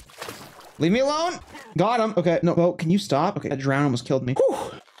 Leave me alone. Got him. Okay. No, oh, can you stop? Okay, that drown almost killed me.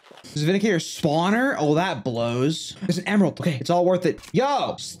 Whew. There's a Vindicator spawner. Oh, that blows. There's an emerald. Okay, it's all worth it.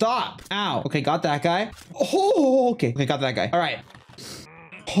 Yo, stop. Ow. Okay, got that guy. Oh, okay, got that guy. All right.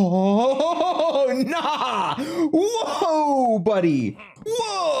 Oh, nah. Whoa, buddy.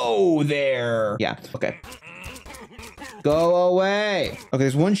 Whoa there. Yeah, okay. Go away. Okay,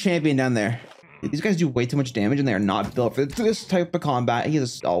 there's one champion down there. These guys do way too much damage and they are not built for this type of combat. He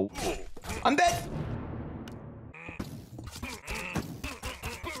is oh. I'm dead.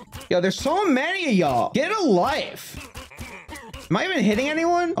 Yo, there's so many of y'all. Get a life. Am I even hitting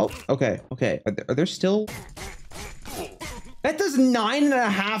anyone? Oh, okay. Are there still? That does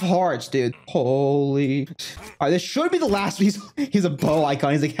 9.5 hearts, dude. Holy. All right, this should be the last. He's a bow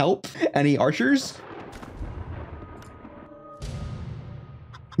icon. He's like, help. Any archers?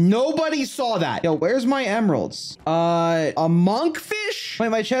 Nobody saw that. Yo, where's my emeralds? A monkfish? Wait,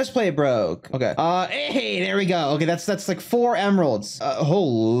 my chest plate broke. Okay. Hey, there we go. Okay, that's like 4 emeralds.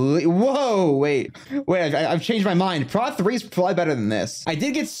 Holy, whoa, wait, I've changed my mind. Prod 3 is probably better than this. I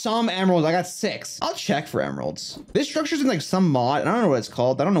did get some emeralds. I got 6. I'll check for emeralds. This structure's in like some mod. I don't know what it's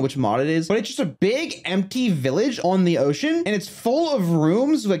called. I don't know which mod it is, but it's just a big empty village on the ocean, and it's full of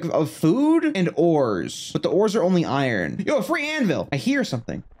rooms like of food and ores, but the ores are only iron. Yo, a free anvil. I hear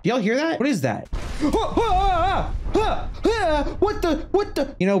something. Do y'all hear that? What is that? What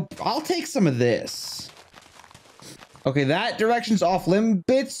the? You know, I'll take some of this. Okay, that direction's off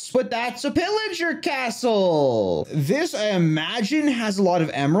limits, but that's a pillager castle. This, I imagine, has a lot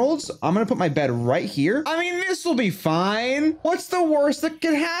of emeralds. I'm gonna put my bed right here. I mean, this will be fine. What's the worst that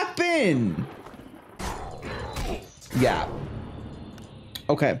could happen? Yeah.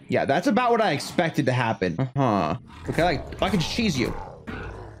 Okay, yeah, that's about what I expected to happen. Okay, I can just cheese you.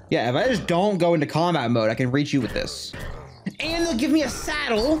 Yeah, if I just don't go into combat mode, I can reach you with this. And they'll give me a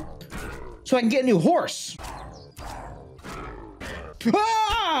saddle so I can get a new horse.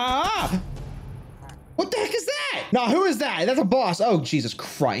 Ah! What the heck is that? Nah, who is that? That's a boss. Oh, Jesus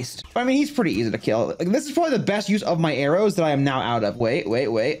Christ. I mean, he's pretty easy to kill. Like, this is probably the best use of my arrows that I am now out of. Wait.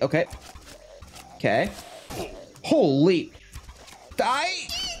 Okay. Holy. Die.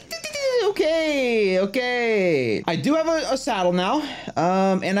 Okay. I do have a saddle now.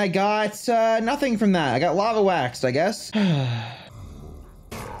 And I got nothing from that. I got lava waxed, I guess.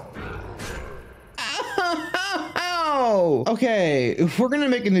 Ow! Okay, we're gonna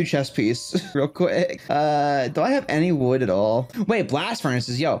make a new chest piece real quick. Do I have any wood at all? Wait, blast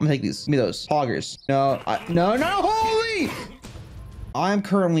furnaces. Yo, I'm gonna take these. Give me those. Hoggers. No, no, holy! I'm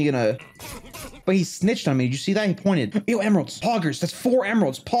currently gonna... But he snitched on me. Did you see that? He pointed. Yo, emeralds. Poggers. That's 4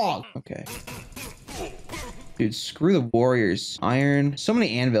 emeralds. Pog. Okay. Dude, screw the warriors. Iron. So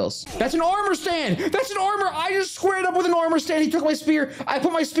many anvils. That's an armor stand. That's an armor. I just squared up with an armor stand. He took my spear. I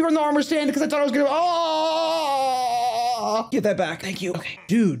put my spear in the armor stand because I thought I was gonna. Oh! Get that back. Thank you. Okay.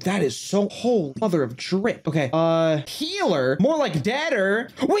 Dude, that is so holy mother of drip. Okay. Healer. More like deader.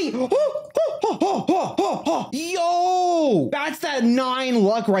 Wait. Yo! That's that 9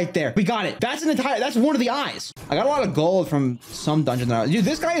 luck right there. We got it. That's one of the eyes. I got a lot of gold from some dungeon. Dude,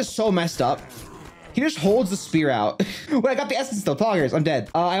 this guy is so messed up. He just holds the spear out. Wait, I got the essence still. Poggers, I'm dead.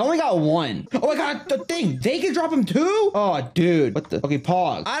 I only got 1. Oh, I got the thing. They can drop him too? Oh, dude. What the? Okay,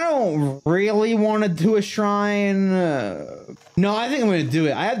 Pog. I don't really want to do a shrine. No, I think I'm going to do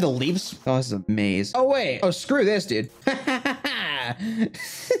it. I have the leaps. Oh, this is a maze. Oh, wait. Oh, screw this, dude.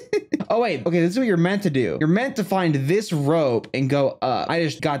 Oh, wait. Okay, this is what you're meant to do. You're meant to find this rope and go up. I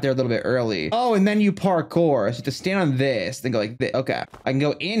just got there a little bit early. Oh, and then you parkour. So you have to stand on this, then go like this. Okay. I can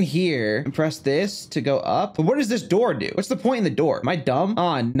go in here and press this to go up. But what does this door do? What's the point in the door? Am I dumb?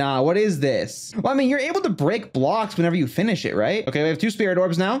 Oh, nah. What is this? Well, I mean, you're able to break blocks whenever you finish it, right? Okay, we have 2 spirit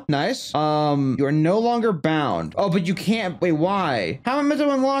orbs now. Nice. You are no longer bound. Oh, but you can't. Wait, why? How am I meant to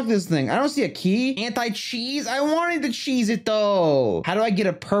unlock this thing? I don't see a key. Anti-cheese? I wanted to cheese it though. How do I get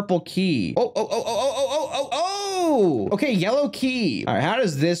a purple key? Oh. Okay, yellow key. All right, how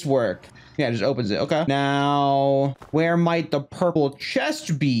does this work? Yeah, it just opens it. Okay. Now, where might the purple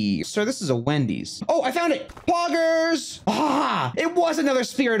chest be? Sir, this is a Wendy's. Oh, I found it. Poggers. Ah, it was another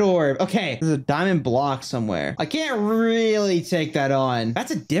spirit orb. Okay. There's a diamond block somewhere. I can't really take that on.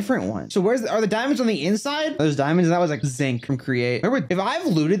 That's a different one. So are the diamonds on the inside? Those diamonds, that was like zinc from Create. Remember, if I've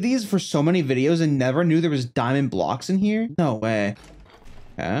looted these for so many videos and never knew there was diamond blocks in here? No way.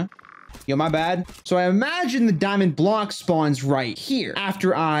 Okay. Yo, my bad. So I imagine the diamond block spawns right here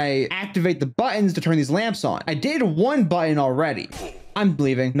after I activate the buttons to turn these lamps on. I did 1 button already. I'm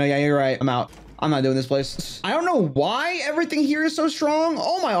leaving. No, yeah, you're right. I'm out. I'm not doing this place. I don't know why everything here is so strong.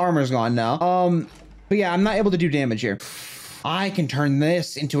 All my armor's gone now. But yeah, I'm not able to do damage here. I can turn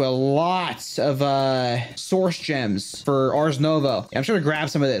this into a lot of source gems for Ars Nova. I'm sure to grab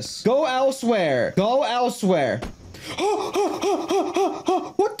some of this. Go elsewhere. Go elsewhere.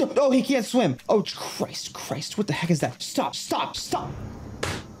 What the? Oh, he can't swim. Oh, Christ. What the heck is that? Stop.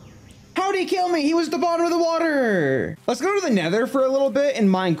 How'd he kill me? He was at the bottom of the water. Let's go to the nether for a little bit and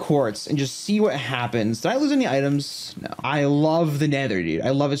mine quartz and just see what happens. Did I lose any items? No. I love the nether, dude. I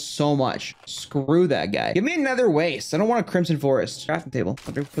love it so much. Screw that guy. Give me a nether waste. I don't want a crimson forest. Crafting table.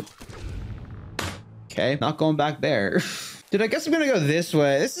 Okay, not going back there. Dude, I guess I'm gonna go this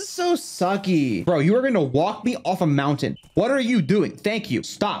way. This is so sucky. Bro, you are gonna walk me off a mountain. What are you doing? Thank you.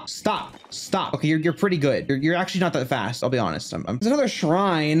 Stop. Okay, you're pretty good. You're actually not that fast. I'll be honest. There's another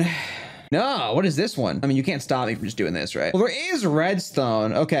shrine. No, what is this one? I mean, you can't stop me from just doing this, right? Well, there is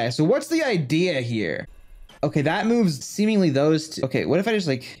redstone. Okay, so what's the idea here? Okay, that moves seemingly those two. Okay, what if I just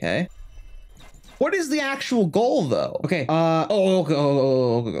like, okay. What is the actual goal though? Okay. So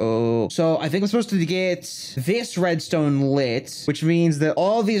I think I'm supposed to get this redstone lit, which means that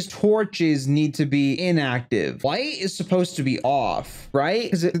all these torches need to be inactive. White is supposed to be off, right?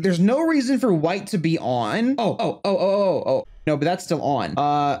 Because there's no reason for white to be on. Oh. No, but that's still on.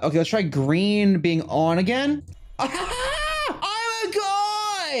 Okay, let's try green being on again.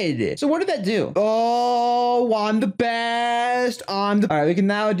 So what did that do? Oh, I'm the best. All right, we can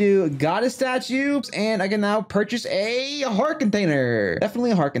now do goddess statues and I can now purchase a heart container. Definitely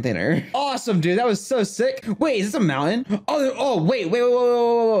a heart container. Awesome, dude. That was so sick. Wait, is this a mountain? Oh, wait.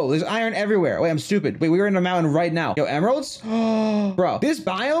 Whoa. There's iron everywhere. Wait, I'm stupid. Wait, we're in a mountain right now. Yo, emeralds? Bro, this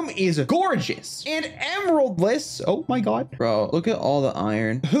biome is gorgeous and emeraldless. Oh my God. Bro, look at all the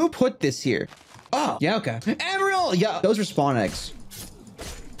iron. Who put this here? Oh, yeah, okay. Emerald. Yeah, those are spawn eggs.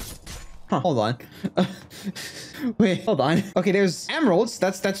 Huh, hold on. Wait, hold on. Okay, there's emeralds.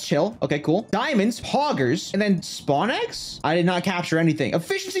 That's chill. Okay, cool. Diamonds, poggers, and then spawn eggs? I did not capture anything.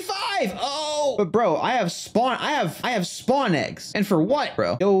 Efficiency 5. Oh, but bro, I have spawn eggs. And for what,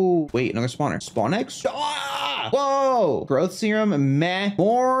 bro? Yo, wait, another spawner. Spawn eggs? Ah! Whoa. Growth serum, meh.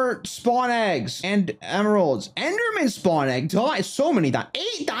 More spawn eggs and emeralds. Enderman spawn egg. So many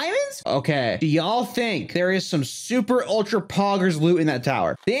 8 diamonds? Okay. Do y'all think there is some super ultra poggers loot in that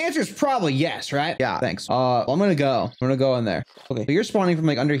tower? The answer is probably yes, right? Yeah, thanks. Well, I'm gonna go in there. Okay, but you're spawning from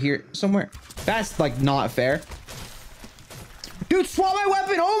like under here somewhere. That's like not fair. Dude, swap my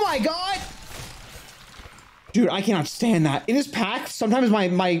weapon. Oh my God. Dude, I cannot stand that. In this pack, sometimes my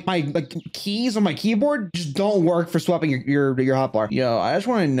like keys on my keyboard just don't work for swapping your hotbar. Yo, I just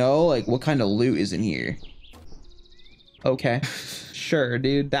want to know like what kind of loot is in here. Okay. Sure,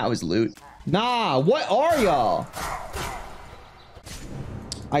 dude. That was loot. Nah, what are y'all?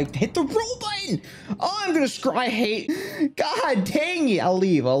 I hit the roll button. Oh, I'm gonna screw. I hate. God dang it. I'll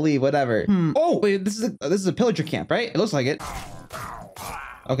leave. Whatever. Oh, wait. This is a pillager camp, right? It looks like it.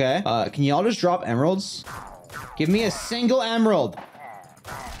 Okay. Can y'all just drop emeralds? Give me a single emerald.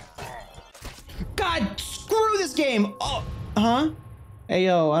 God, screw this game. Oh, huh? Hey,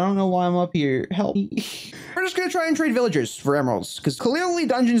 yo, I don't know why I'm up here. Help me. We're just gonna try and trade villagers for emeralds, because clearly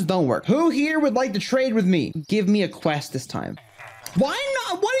dungeons don't work. Who here would like to trade with me? Give me a quest this time. Why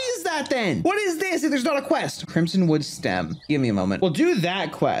not? What is that then? What is this if there's not a quest? Crimson wood stem. Give me a moment. We'll do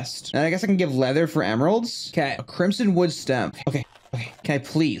that quest. And I guess I can give leather for emeralds. Okay, a crimson wood stem. Okay. Can I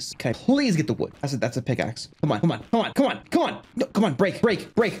please get the wood? That's a pickaxe. Come on. No, come on, break.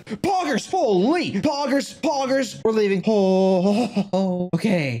 Poggers, holy, poggers. We're leaving. Oh.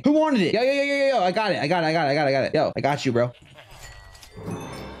 Okay. Who wanted it? Yo. I got it. Yo, I got you, bro.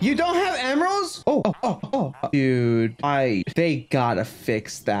 You don't have emeralds? Oh. Dude, they gotta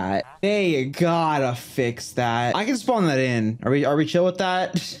fix that. I can spawn that in. Are we chill with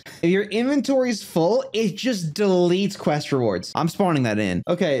that? If your inventory's full, it just deletes quest rewards. I'm spawning that in.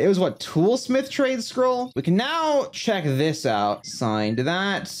 Okay, it was what? Toolsmith trade scroll? We can now check this out. Signed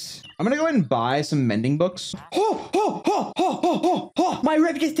that. I'm gonna go ahead and buy some mending books. My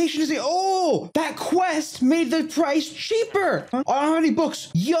reputation is that quest made the price cheaper. I don't have any books.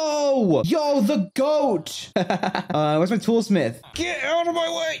 Yo, the goat. Where's my toolsmith? Get out of my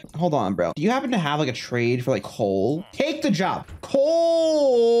way. Hold on, bro. Do you happen to have like a trade for like coal? Take the job.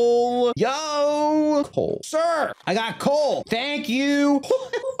 Coal. Yo, coal. Sir, I got coal. Thank you.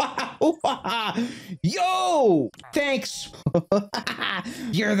 Yo, thanks.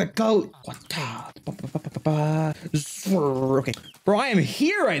 You're the goat. Okay, bro, I am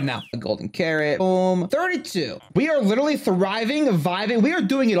here right now. A golden carrot. Boom. 32. We are literally thriving, vibing. We are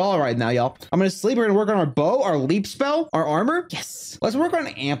doing it all right now, y'all. I'm gonna sleep. We're gonna work on our bow, our leap spell, our armor. Yes. Let's work on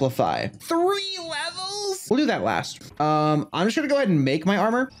amplify. 3 levels. We'll do that last. I'm just gonna go ahead and make my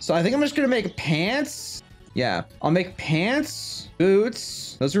armor. So I think I'm just gonna make pants. Yeah, I'll make pants,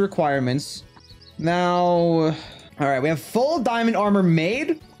 boots. Those are requirements. Now, all right, we have full diamond armor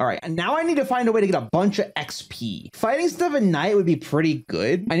made. All right, and now I need to find a way to get a bunch of XP. Fighting stuff at night would be pretty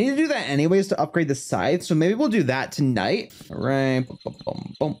good. I need to do that anyways to upgrade the scythe, so maybe we'll do that tonight. All right,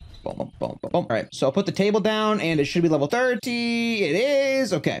 boom. All right, so I'll put the table down and it should be level 30. It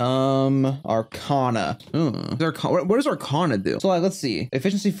is. Okay. Arcana. What does Arcana do? So like, let's see.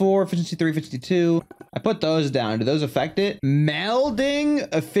 Efficiency 4, efficiency 3, efficiency 2. I put those down. Do those affect it?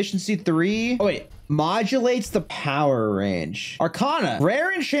 Melding, efficiency 3. Oh, wait. Modulates the power range. Arcana.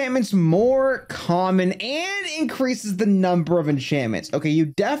 Rare enchantments more common and increases the number of enchantments. Okay, you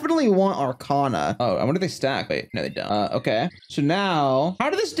definitely want Arcana. Oh, I wonder if they stack. Wait, no, they don't. Okay. So now, how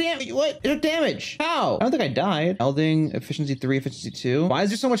did this damage? What? It damage? How? I don't think I died. Melding, efficiency 3, efficiency 2. Why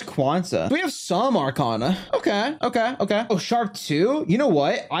is there so much Kwanzaa? We have some Arcana. Okay. Oh, sharp 2? You know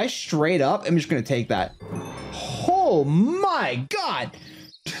what? I straight up am just gonna take that. Oh my God.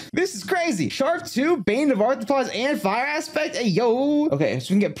 This is crazy. Sharp 2, Bane of Arthropods, and Fire Aspect. Hey, yo. Okay, so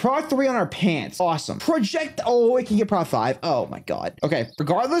we can get Prot 3 on our pants. Awesome. Project. Oh, it can get Prot 5. Oh my God. Okay,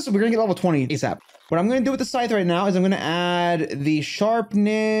 regardless, we're gonna get level 20 ASAP. What I'm gonna do with the scythe right now is I'm gonna add the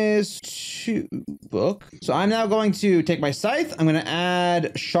sharpness to book. So I'm now going to take my scythe. I'm gonna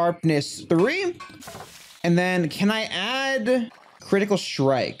add sharpness 3. And then can I add critical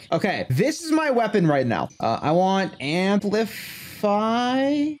strike? Okay, this is my weapon right now. I want amplify.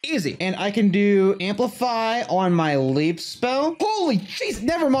 Easy. And I can do amplify on my leap spell. Holy jeez,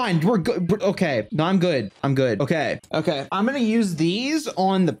 never mind. We're good. Okay. No, I'm good. Okay. I'm gonna use these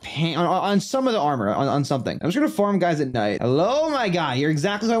on the on some of the armor, on something. I'm just gonna farm guys at night. Hello, my guy. You're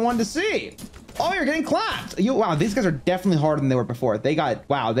exactly what I wanted to see. Oh, you're getting clapped. Wow, these guys are definitely harder than they were before. They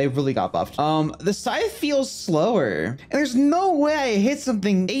really got buffed. The scythe feels slower. And there's no way I hit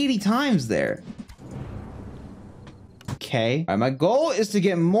something 80 times there. Okay. All right, my goal is to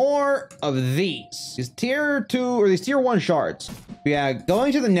get more of these tier 2 or these tier 1 shards. Yeah,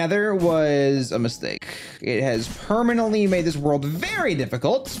 going to the nether was a mistake. It has permanently made this world very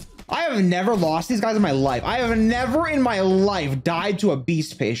difficult. I have never lost these guys in my life. I have never in my life died to a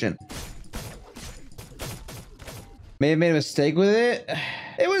beast patient. May have made a mistake with it.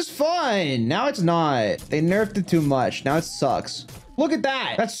 It was fun. Now it's not. They nerfed it too much. Now it sucks. Look at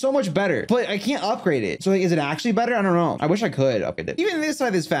that. That's so much better. But I can't upgrade it. So like, is it actually better? I don't know. I wish I could upgrade it. Even this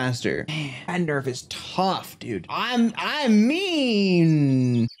side is faster. Man, that nerf is tough, dude. I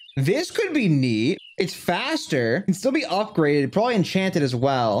mean, this could be neat. It's faster. Can still be upgraded. Probably enchanted as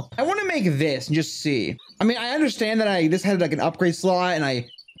well. I want to make this and just see. I mean, I understand that this had like an upgrade slot and I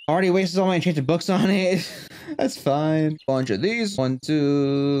Already wasted all my enchanted books on it. That's fine. Bunch of these. 1,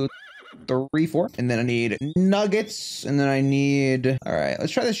 2, 3, 4. And then I need nuggets. And then I need... All right,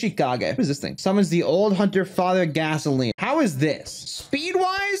 let's try the Shikage. What is this thing? Summons the old hunter father gasoline. How is this?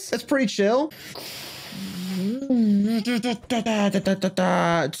 Speed-wise, that's pretty chill.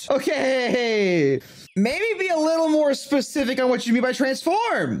 Okay. Maybe be a little more specific on what you mean by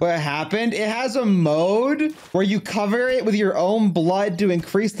transform. What happened? It has a mode where you cover it with your own blood to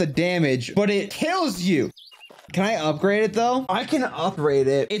increase the damage, but it kills you. Can I upgrade it though? I can upgrade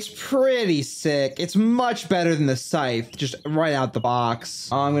it. It's pretty sick. It's much better than the scythe, just right out the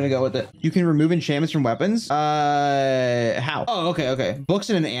box. I'm gonna go with it. You can remove enchantments from weapons. How? Oh, okay. Books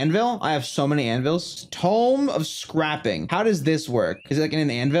and an anvil. I have so many anvils. Tome of scrapping. How does this work? Is it like in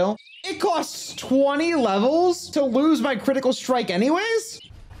an anvil? It costs 20 levels to lose my critical strike anyways?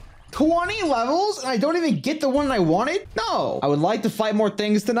 20 levels and I don't even get the one I wanted? No. I would like to fight more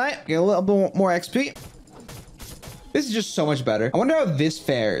things tonight. Get a little bit more XP. This is just so much better. I wonder how this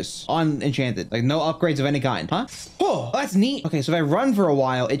fares on enchanted. Like no upgrades of any kind, huh? Oh, that's neat. Okay, so if I run for a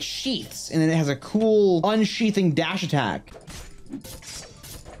while, it sheaths and then it has a cool unsheathing dash attack.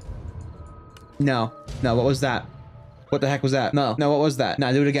 No, what was that? What the heck was that? No, what was that?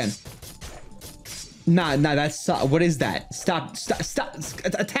 Nah, do it again. Nah, that's, what is that? Stop,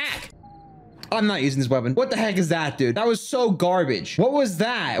 attack. I'm not using this weapon. What the heck is that, dude? That was so garbage. What was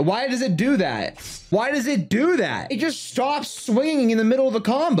that? Why does it do that? Why does it do that? It just stops swinging in the middle of a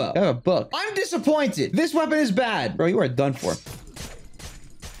combo. I have a book. I'm disappointed. This weapon is bad. Bro, you are done for.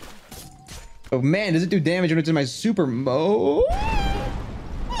 Oh man, does it do damage when it's in my super mode?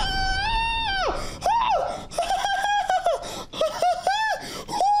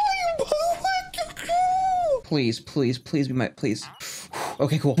 Please be my, please.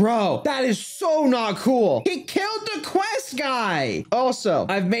 Okay, cool. Bro, that is so not cool. He killed the quest guy. Also,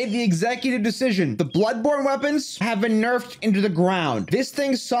 I've made the executive decision. The Bloodborne weapons have been nerfed into the ground. This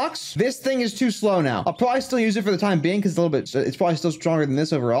thing sucks. This thing is too slow now. I'll probably still use it for the time being because it's probably still stronger than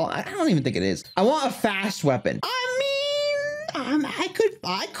this overall. I don't even think it is. I want a fast weapon.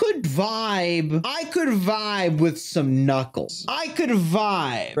 I could vibe with some knuckles. I could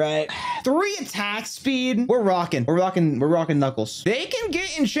vibe, right? 3 attack speed. We're rocking knuckles. They can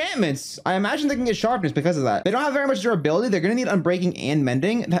get enchantments. I imagine they can get sharpness because of that. They don't have very much durability. They're gonna need unbreaking and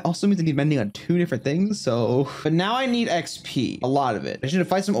mending. That also means they need mending on 2 different things. So, but now I need XP, a lot of it. I should to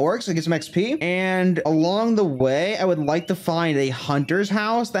fight some orcs and get some XP. And along the way, I would like to find a hunter's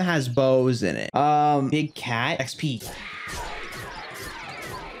house that has bows in it. Big cat, XP.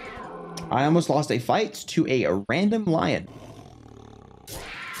 I almost lost a fight to a random lion.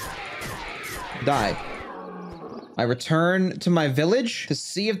 Die. I return to my village to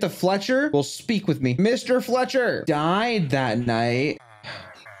see if the Fletcher will speak with me. Mr. Fletcher died that night.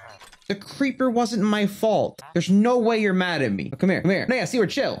 The creeper wasn't my fault. There's no way you're mad at me. Oh, come here. No, yeah, see, we're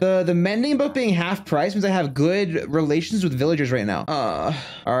chill. The mending book being half price means I have good relations with villagers right now.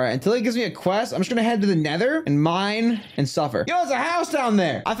 All right, until he gives me a quest, I'm just gonna head to the nether and mine and suffer. Yo, there's a house down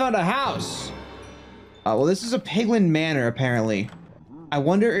there. I found a house. Well, this is a piglin manor, apparently. I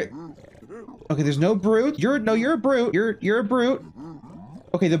wonder... Okay, there's no brute. You're a brute. You're a brute.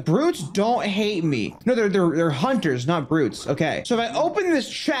 Okay, the brutes don't hate me. No, they're hunters, not brutes. Okay, so if I open this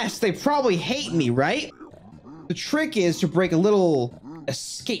chest, they probably hate me, right? The trick is to break a little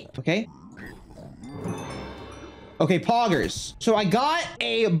escape, okay? Okay, poggers. So I got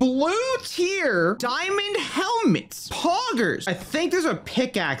a blue tier diamond helmet. Poggers. I think there's a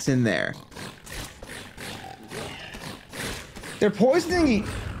pickaxe in there. They're poisoning...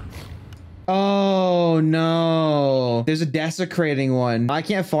 Oh no, there's a desecrating one. I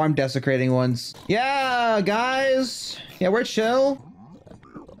can't farm desecrating ones. Yeah, guys. Yeah, we're chill.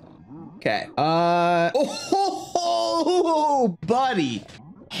 Okay. Oh, buddy.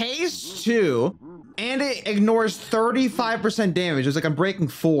 Haste 2. And it ignores 35% damage. It was like I'm breaking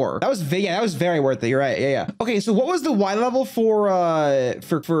 4. That was very worth it. You're right. Yeah. Okay, so what was the Y level for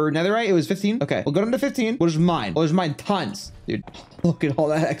netherite? It was 15. Okay, we'll go down to 15. We'll just mine. We'll just mine tons. Dude, look at all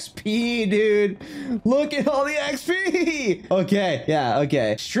that XP, dude. Look at all the XP. Okay, yeah,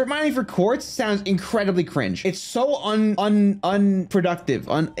 okay. Strip mining for quartz sounds incredibly cringe. It's so unproductive,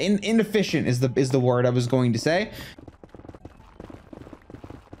 inefficient is the word I was going to say.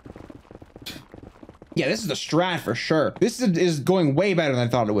 Yeah, this is the strat for sure. This is going way better than I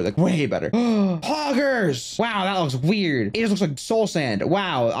thought it would. Like, way better. Poggers! Wow, that looks weird. It just looks like soul sand.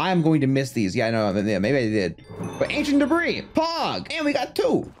 Wow, I'm going to miss these. Yeah, I know. Yeah, maybe I did. But ancient debris. Pog! And we got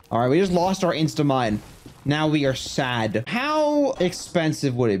 2. All right, we just lost our insta mine. Now we are sad. How how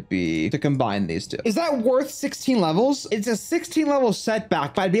expensive would it be to combine these two? Is that worth 16 levels? It's a 16 level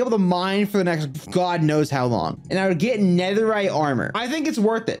setback, but I'd be able to mine for the next God knows how long. And I would get netherite armor. I think it's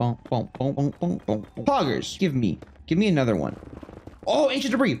worth it. Poggers, give me another one. Oh,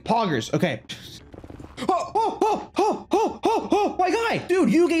 ancient debris, poggers, okay. Oh, my guy,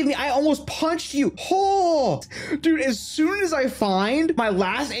 dude, you gave me, I almost punched you. Oh, dude, as soon as I find my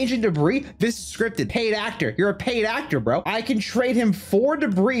last ancient debris, this is scripted. Paid actor, you're a paid actor, bro. I can trade him 4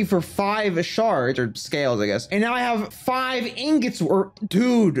 debris for 5 shards or scales, I guess. And now I have 5 ingots, or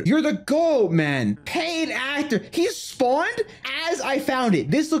dude, you're the GOAT, man. Paid actor, he spawned as I found it.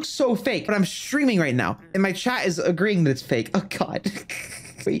 This looks so fake, but I'm streaming right now and my chat is agreeing that it's fake. Oh God.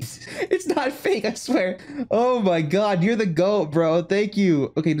 Please. It's not fake, I swear. Oh my God, you're the GOAT, bro. Thank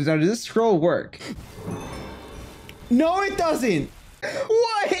you. Okay, now does this scroll work? No, it doesn't.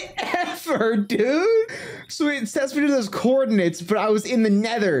 Whatever, dude. So it sets me to those coordinates, but I was in the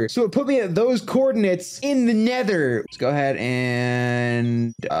nether. So it put me at those coordinates in the nether. Let's go ahead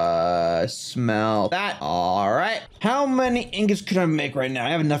and smell that. All right. How many ingots could I make right now?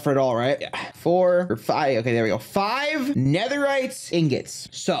 I have enough for it all, right? Yeah. 4 or 5. Okay, there we go. 5 netherite ingots.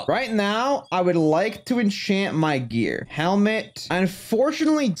 So right now, I would like to enchant my gear. Helmet. I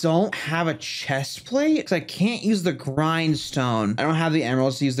unfortunately don't have a chest plate because I can't use the grindstone. I don't have the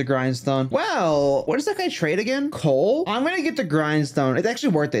emeralds to use the grindstone. Well, what does that guy trade again? Coal? I'm gonna get the grindstone. It's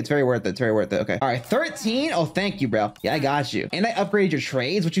actually worth it. It's very worth it. It's very worth it. Okay. All right, 13. Oh, thank you, bro. Yeah, I got you. And I upgraded your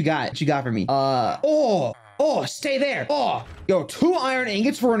trades. What you got? What you got for me? Oh, stay there. Oh, yo, 2 iron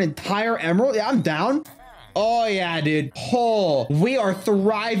ingots for an entire emerald. Yeah, I'm down. Oh yeah, dude. Oh, we are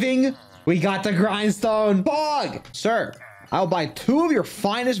thriving. We got the grindstone. Bog, sir. I'll buy 2 of your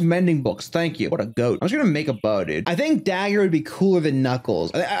finest mending books. Thank you. What a goat. I'm just gonna make a bow, dude. I think dagger would be cooler than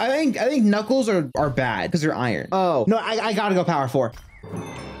knuckles. I think knuckles are bad because they're iron. Oh no, I gotta go power 4.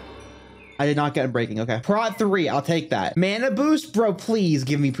 I did not get him breaking. Okay. Prod 3. I'll take that. Mana boost, bro. Please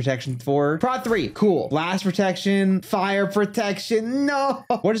give me protection 4. Prod 3. Cool. Blast protection. Fire protection. No.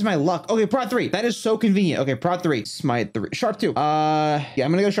 What is my luck? Okay. Prod 3. That is so convenient. Okay. Prod 3. Smite 3. Sharp 2. Yeah,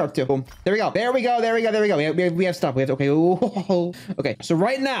 I'm gonna go sharp 2. Boom. There we go. There we go. There we go. There we go. We have stuff. We have to, okay. Ooh. Okay. So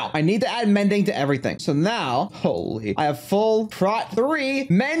right now I need to add mending to everything. So now, holy, I have full Prod 3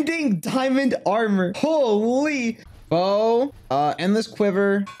 mending diamond armor. Holy. Bow. Endless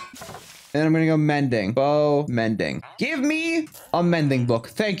quiver. And I'm gonna go mending. Bow, mending. Give me a mending book.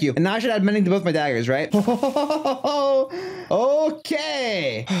 Thank you. And now I should add mending to both my daggers, right?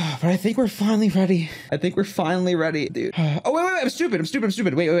 Okay. But I think we're finally ready. I think we're finally ready, dude. Oh, wait. I'm stupid.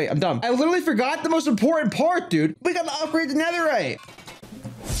 Wait. I'm dumb. I literally forgot the most important part, dude. We gotta upgrade the netherite.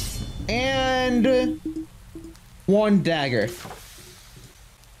 And 1 dagger.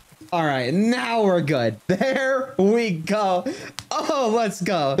 All right, now we're good. There we go. Oh, let's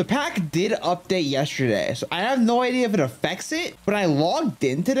go. The pack did update yesterday, so I have no idea if it affects it, but I logged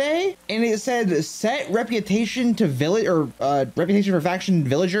in today and it said set reputation to village or reputation for faction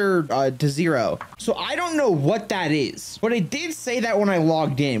villager to 0. So I don't know what that is, but it did say that when I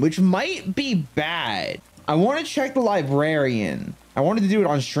logged in, which might be bad. I want to check the librarian. I wanted to do it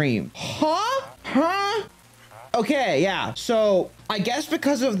on stream. Huh? Okay, yeah. So I guess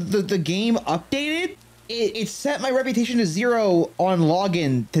because of the game updated, it set my reputation to 0 on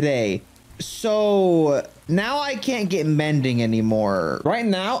login today. So now I can't get mending anymore. Right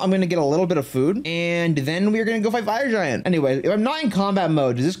now, I'm going to get a little bit of food and then we're going to go fight Fire Giant. Anyway, if I'm not in combat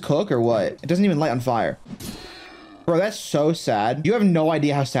mode, does this cook or what? It doesn't even light on fire. Bro, that's so sad. You have no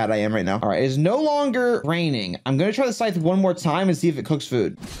idea how sad I am right now. All right, it's no longer raining. I'm going to try the scythe one more time and see if it cooks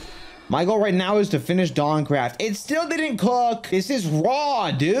food. My goal right now is to finish DawnCraft. It still didn't cook. This is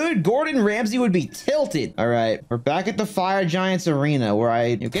raw, dude. Gordon Ramsay would be tilted. All right, we're back at the Fire Giants arena where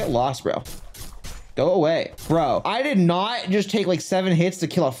you get lost, bro. Go away. Bro, I did not just take like 7 hits to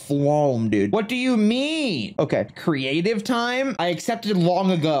kill a Flome, dude. What do you mean? Okay, creative time. I accepted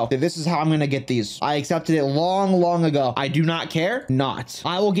long ago. This is how I'm gonna get these. I accepted it long ago. I do not care. Not.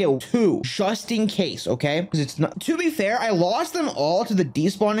 I will get 2 just in case, okay? Because it's not, to be fair, I lost them all to the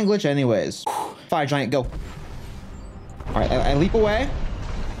despawning glitch anyways. Fire Giant, go. All right, I leap away.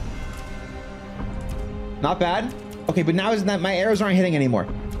 Not bad. Okay, but now is that my arrows aren't hitting anymore.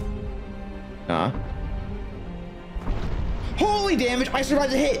 Holy damage. I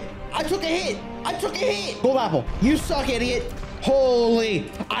survived a hit. I took a hit. Gold apple. You suck, idiot. Holy.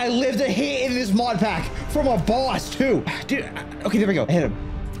 I lived a hit in this mod pack from a boss too. Dude. Okay, there we go. I hit him.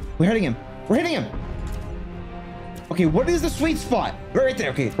 We're hitting him. Okay, what is the sweet spot? Right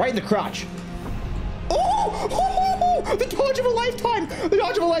there. Okay, right in the crotch. Oh, the dodge of a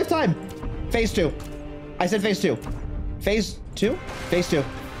lifetime. Phase 2. I said phase 2. 2. Phase 2.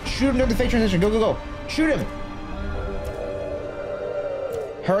 Shoot him during the phase transition. Go, go, go. Shoot him.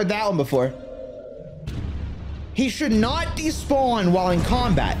 Heard that one before. He should not despawn while in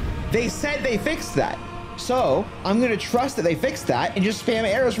combat. They said they fixed that. So I'm going to trust that they fixed that and just spam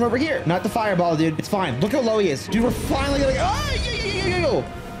arrows from over here. Not the fireball, dude. It's fine. Look how low he is. Dude, we're finally like, oh,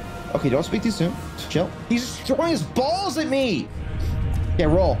 okay, don't speak too soon. Chill. He's just throwing his balls at me. Yeah,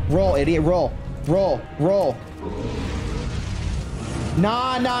 roll. Roll, idiot. Roll. Roll. Roll.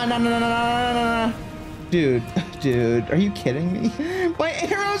 Nah. Dude, are you kidding me? My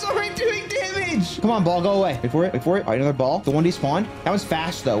arrows aren't doing damage. Come on, ball, go away. Wait for it. All right, another ball. The one despawned. That was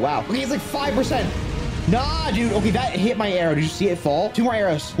fast, though. Wow. Okay, it's like 5%. Nah, dude. Okay, that hit my arrow. Did you see it fall? 2 more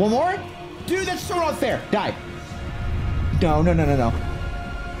arrows. 1 more? Dude, that's so not fair. Die. No.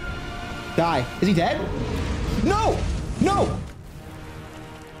 Die. Is he dead? No. Nah.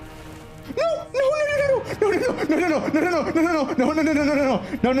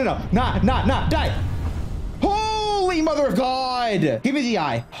 Die. Holy mother of God. Give me the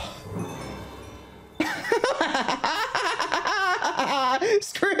eye.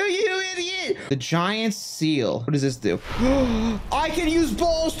 Screw you, idiot. The giant seal. What does this do? I can use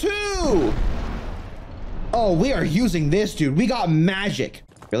balls too. Oh, we are using this, dude. We got magic.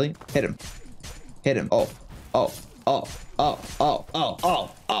 Really? Hit him. Oh.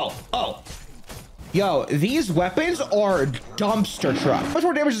 Yo, these weapons are dumpster truck. How much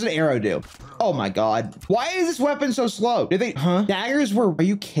more damage does an arrow do? Oh my God. Why is this weapon so slow? Did they, Daggers were, are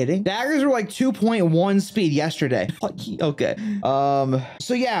you kidding? Daggers were like 2.1 speed yesterday. Okay.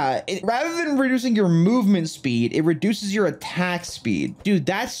 So yeah, rather than reducing your movement speed, it reduces your attack speed. Dude,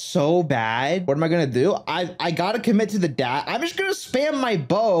 that's so bad. What am I gonna do? I gotta commit to the dash. I'm just gonna spam my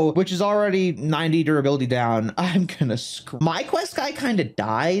bow, which is already 90 durability down. I'm gonna my quest guy kind of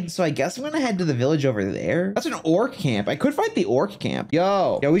died, so I guess I'm gonna head to the village over there. That's an orc camp. I could fight the orc camp.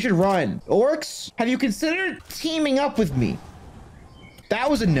 Yo, we should run. Orcs, have you considered teaming up with me? That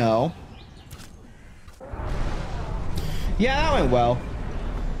was a no. Yeah, that went well.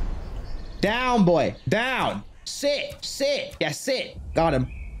 Down, boy. Down. Sit. Yeah, sit. Got him.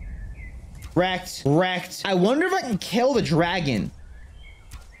 Wrecked. I wonder if I can kill the dragon.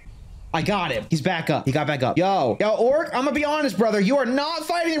 I got him. He's back up. He got back up. Yo, orc, I'm gonna be honest, brother. You are not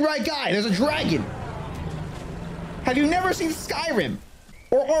fighting the right guy. There's a dragon. Have you never seen Skyrim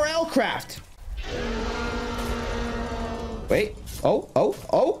or DawnCraft? Wait.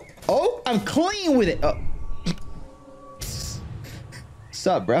 Oh, I'm clean with it. Oh.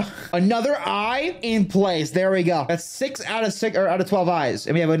 Sup, bro? Another eye in place. There we go. That's 6 out of 12 eyes.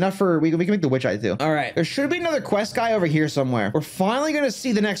 And we have enough for, we can make the witch eye too. All right. There should be another quest guy over here somewhere. We're finally going to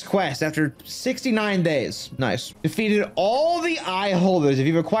see the next quest after 69 days. Nice. Defeated all the eye holders. If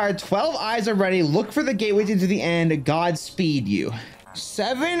you've acquired 12 eyes already, look for the gateways into the end. Godspeed you.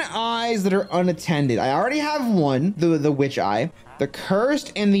 7 eyes that are unattended. I already have one, the witch eye, the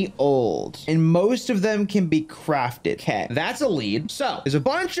cursed, and the old, and most of them can be crafted. Okay, that's a lead. So there's a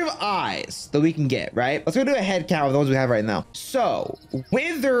bunch of eyes that we can get, right? Let's go do a head count of the ones we have right now. So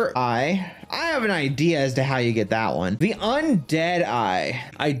wither eye, I have an idea as to how you get that one. The undead eye,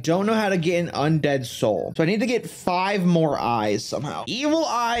 I don't know how to get an undead soul, so I need to get 5 more eyes somehow. Evil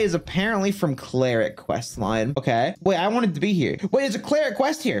eye is apparently from cleric quest line. Okay, wait, I wanted to be here. Wait, there's a cleric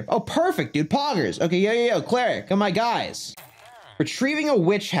quest here. Oh, perfect, dude. Poggers. Okay, yo, cleric. Come my guys. Retrieving a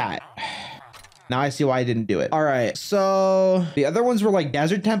witch hat. Now I see why I didn't do it. All right, so the other ones were like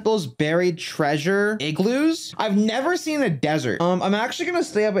desert temples, buried treasure, igloos. I've never seen a desert. I'm actually gonna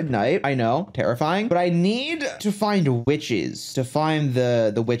stay up at night. I know, terrifying, but I need to find witches to find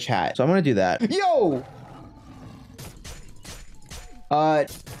the witch hat. So I'm gonna do that. Yo! Nah,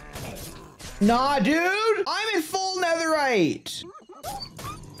 dude, I'm in full netherite.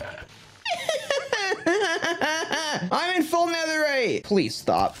 I'm in full netherite. Please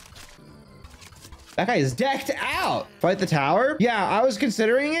stop. That guy is decked out. Fight the tower? Yeah, I was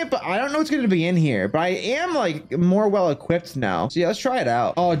considering it, but I don't know what's going to be in here. But I am like more well equipped now. So yeah, let's try it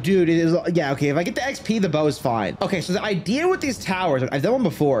out. Oh, dude, it is. Yeah, okay. If I get the XP, the bow is fine. Okay, so the idea with these towers, I've done one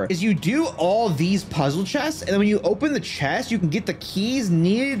before, is you do all these puzzle chests, and then when you open the chest, you can get the keys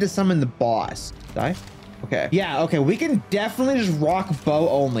needed to summon the boss. Die? Okay. Yeah, okay. We can definitely just rock bow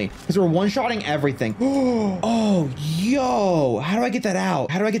only because we're one-shotting everything. Oh, yo. How do I get that out?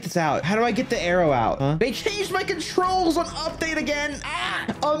 How do I get this out? How do I get the arrow out? Huh? They changed my controls on update again. Ah,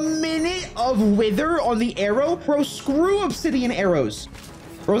 a minute of wither on the arrow? Bro, screw obsidian arrows.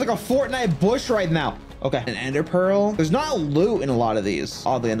 Bro's like a Fortnite bush right now. Okay. An ender pearl. There's not loot in a lot of these,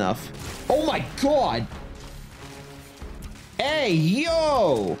 oddly enough. Oh my God. Hey,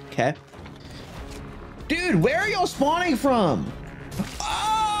 yo. Okay. Dude, where are y'all spawning from?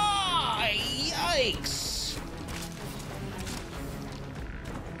 Ah, yikes.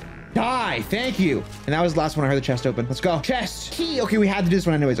 Die, thank you. And that was the last one I heard the chest open. Let's go. Chest, key. Okay, we had to do this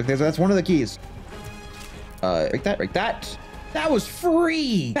one anyways. Okay, so that's one of the keys. Break that. That was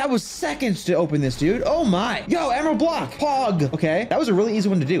free. That was seconds to open this, dude. Oh my. Yo, emerald block. Pog. Okay, that was a really easy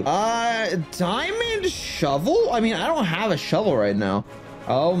one to do. Diamond shovel? I mean, I don't have a shovel right now.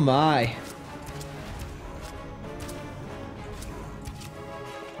 Oh my.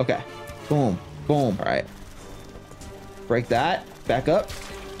 Okay. Boom. Boom. All right. Break that. Back up.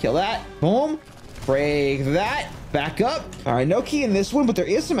 Kill that. Boom. Break that. Back up. All right, no key in this one, but there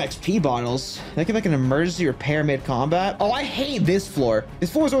is some XP bottles. That can like an emergency repair mid-combat. Oh, I hate this floor.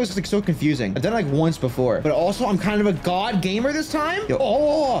 This floor is always like so confusing. I've done it like once before, but also I'm kind of a god gamer this time. Yo,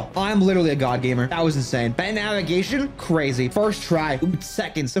 oh, I'm literally a god gamer. That was insane. Bad navigation, crazy. First try,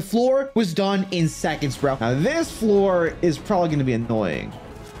 seconds. The floor was done in seconds, bro. Now this floor is probably gonna be annoying.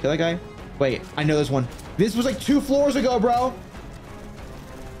 Kill that guy. Wait, I know this one. This was like 2 floors ago, bro.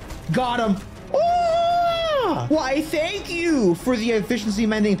 Got him. Oh! Why, thank you for the efficiency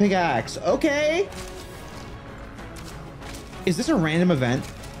mending pickaxe. Okay. Is this a random event?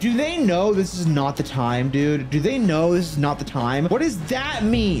 Do they know this is not the time, dude? Do they know this is not the time? What does that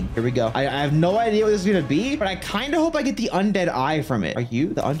mean? Here we go. I have no idea what this is gonna be, but I kind of hope I get the undead eye from it. Are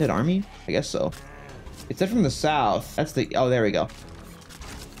you the undead army? I guess so. It said from the south. That's the, oh, there we go.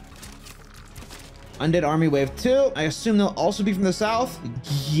 Undead army wave 2. I assume they'll also be from the south.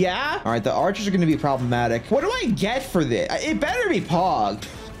 Yeah. All right, the archers are going to be problematic. What do I get for this? It better be Pog.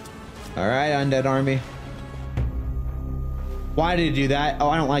 All right, undead army. Why did it do that?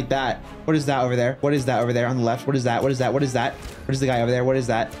 Oh, I don't like that. What is that over there? What is that over there on the left? What is that? What is that? What is that? What is the guy over there? What is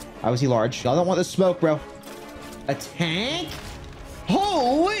that? Why was he large? Y'all don't want the smoke, bro. A tank?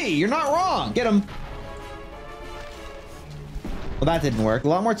 Holy, you're not wrong. Get him. Well, that didn't work. A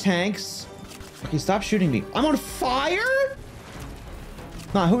lot more tanks. Okay, stop shooting me. I'm on fire?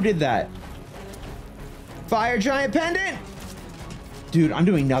 Nah, who did that? Fire giant pendant? Dude, I'm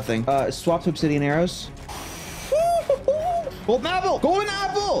doing nothing. Swap to obsidian arrows. Golden apple! Golden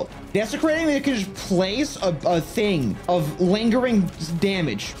apple! Desecrating, they can just place a thing of lingering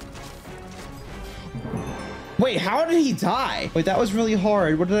damage. Wait, how did he die? Wait, that was really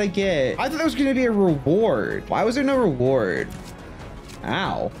hard. What did I get? I thought there was gonna be a reward. Why was there no reward?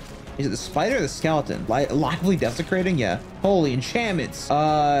 Ow. Is it the spider or the skeleton? Lively desecrating? Yeah. Holy enchantments.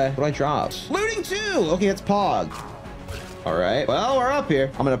 What do I drop? Looting 2! Okay, that's Pog. All right. Well, we're up here.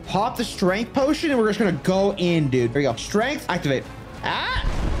 I'm gonna pop the strength potion and we're just gonna go in, dude. There you go. Strength, activate. Ah!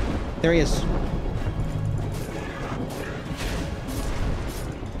 There he is.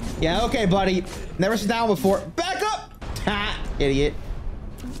 Yeah, okay, buddy. Never sit down before. Back up! Ha! Idiot.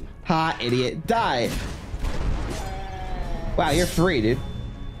 Ha, idiot. Die. Wow, you're free, dude.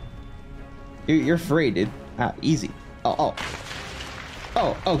 You're free, dude. Easy. Oh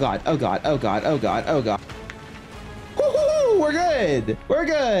god. Oh god. Oh god. Oh god. Oh god. Woohoo! We're good. We're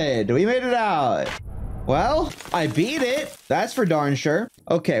good. We made it out. Well, I beat it. That's for darn sure.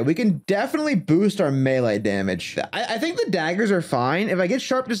 Okay, we can definitely boost our melee damage. I think the daggers are fine. If I get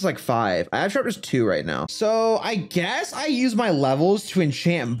sharpness like 5, I have sharpness 2 right now. So I guess I use my levels to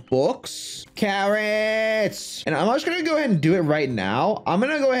enchant books. Carrots. And I'm just gonna go ahead and do it right now. I'm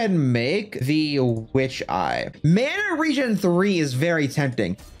gonna go ahead and make the witch eye. Mana regen 3 is very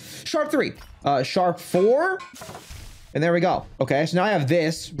tempting. Sharp 3. Sharp 4. And there we go. Okay, so now I have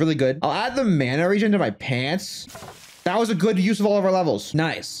this. Really good. I'll add the mana regen to my pants. That was a good use of all of our levels.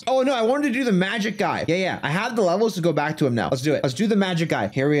 Nice. Oh no, I wanted to do the magic guy. Yeah. I have the levels to go back to him now. Let's do it. Let's do the magic guy.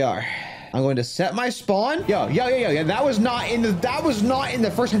 Here we are. I'm going to set my spawn. Yo. That was not in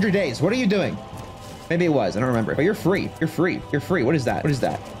the first 100 days. What are you doing? Maybe it was. I don't remember. But you're free. You're free. You're free. What is that? What is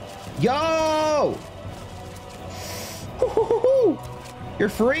that? Yo! You're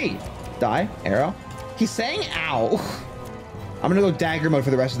free. Die. Arrow. He's saying ow. I'm gonna go dagger mode for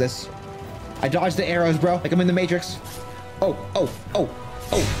the rest of this. I dodged the arrows, bro. Like I'm in the Matrix. Oh.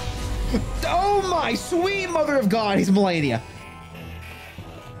 Oh my sweet mother of God. He's Melania.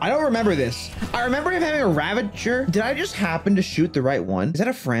 I don't remember this. I remember him having a Ravager. Did I just happen to shoot the right one? Is that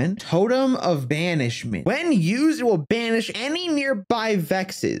a friend? Totem of Banishment. When used, it will banish any nearby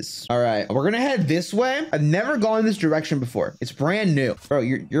vexes. All right, we're gonna head this way. I've never gone this direction before. It's brand new. Bro,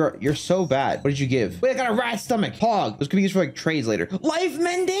 you're so bad. What did you give? Wait, I got a rat stomach. Hog. This could be used for like trades later. Life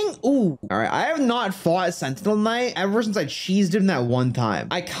mending? Ooh. All right, I have not fought Sentinel Knight ever since I cheesed him that one time.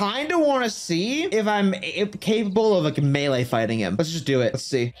 I kind of want to see if I'm capable of like melee fighting him. Let's just do it. Let's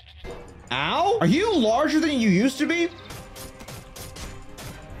see. Ow? Are you larger than you used to be?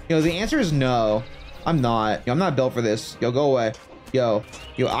 You know, the answer is no. I'm not. Yo, I'm not built for this. Yo, go away. Yo,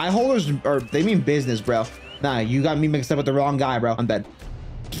 eye holders are, they mean business, bro. Nah, you got me mixed up with the wrong guy, bro. I'm dead.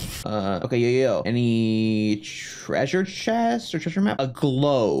 Okay, yo. Any treasure chest or treasure map? A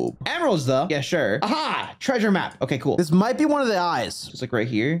globe. Emeralds, though. Yeah, sure. Aha! Treasure map. Okay, cool. This might be one of the eyes. It's like right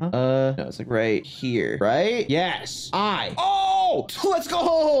here. No, it's like right here, right? Yes. Eye. Oh! Let's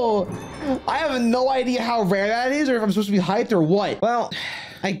go! I have no idea how rare that is or if I'm supposed to be hyped or what. Well,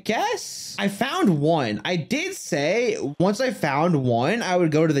 I guess I found one. I did say once I found one, I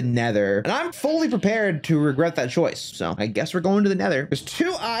would go to the nether. And I'm fully prepared to regret that choice. So I guess we're going to the nether. There's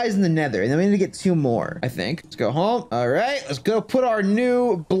 2 eyes in the nether. And then we need to get 2 more, I think. Let's go home. All right, let's go put our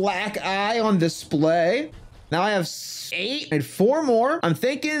new black eye on display. Now I have 8 and 4 more. I'm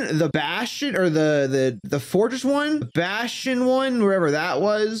thinking the bastion or the fortress one, the bastion one, wherever that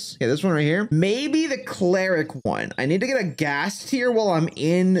was. Yeah, this one right here. Maybe the cleric one. I need to get a ghast tier while I'm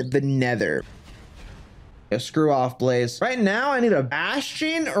in the nether. Yeah, screw off, Blaze. Right now, I need a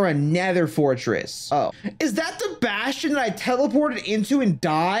bastion or a nether fortress. Oh, is that the bastion that I teleported into and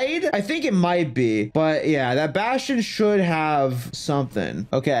died? I think it might be, but yeah, that bastion should have something.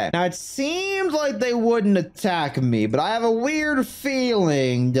 Okay, now it seems like they wouldn't attack me, but I have a weird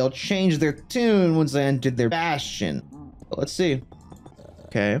feeling they'll change their tune once I enter their bastion. Let's see.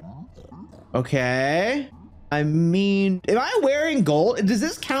 Okay. Okay. I mean, am I wearing gold? Does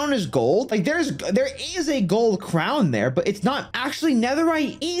this count as gold? Like there is a gold crown there, but it's not. Actually,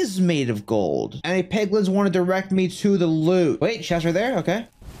 netherite is made of gold. Any piglins want to direct me to the loot? Wait, chest right there. Okay.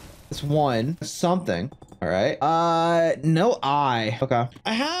 It's one. Something. All right. No eye. Okay.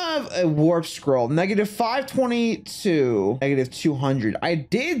 I have a warp scroll. -522. -200. I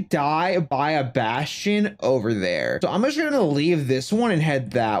did die by a bastion over there. So I'm just gonna leave this one and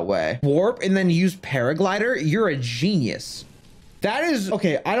head that way. Warp and then use paraglider. You're a genius. That is,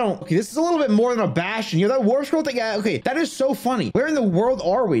 okay, okay, this is a little bit more than a bastion. You know, that warp scroll thing, yeah, okay, that is so funny. Where in the world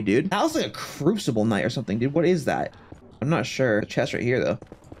are we, dude? That was like a crucible knight or something, dude. What is that? I'm not sure. The chest right here, though.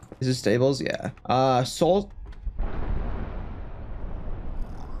 Is this stables? Yeah. Soul.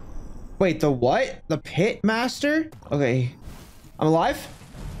 Wait, the what? The pit master? Okay. I'm alive?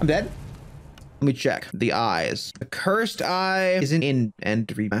 I'm dead? Let me check. The eyes. The cursed eye isn't in and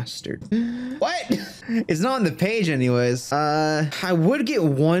remastered. What? It's not on the page anyways. I would get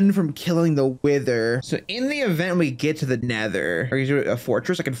 1 from killing the wither. So in the event we get to the nether, or a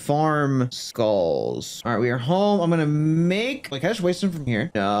fortress, I can farm skulls. All right, we are home. I'm gonna make, like, can I just waste them from here?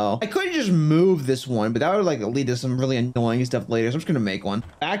 No. I could just move this one, but that would like lead to some really annoying stuff later. So I'm just gonna make one.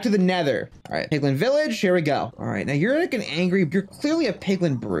 Back to the nether. All right, piglin village, here we go. All right, now you're like an angry, you're clearly a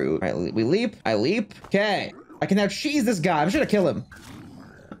piglin brute. All right, we leap. I leap. Okay. I can now cheese this guy. I'm just gonna kill him.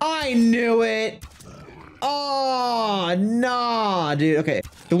 I knew it. Oh, nah, dude. Okay.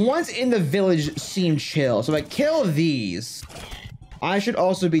 The ones in the village seem chill. So if I kill these, I should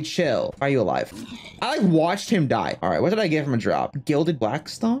also be chill. Are you alive? I like watched him die. All right. What did I get from a drop? Gilded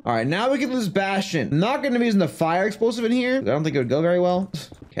blackstone. All right. Now we can lose bastion. I'm not going to be using the fire explosive in here. I don't think it would go very well.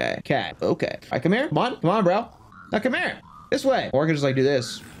 Okay. Okay. Okay. All right. Come here. Come on. Come on, bro. Now come here. This way. Or I could just like do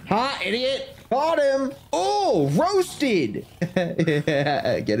this. Ha, idiot. Got him. Oh, roasted.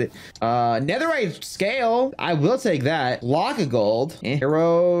 Yeah, get it. Netherite scale. I will take that. Block of gold.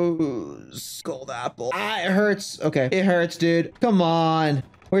 Heroes. Gold apple. Ah, it hurts. Okay. It hurts, dude. Come on.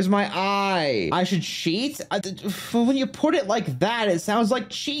 Where's my eye? I should cheat? When you put it like that, it sounds like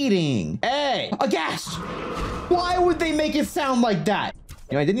cheating. Hey, a ghast. Why would they make it sound like that?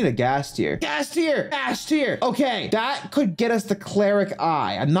 You know, I did need a ghast tier. Ghast tier! Ghast tier! Okay, that could get us the cleric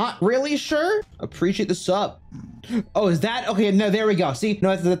eye. I'm not really sure. Appreciate the sub. Oh, is that? Okay, no, there we go. See?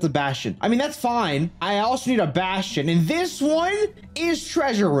 No, that's a bastion. I mean, that's fine. I also need a bastion. And this one is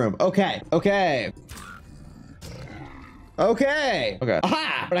treasure room. Okay, okay. Okay. Okay.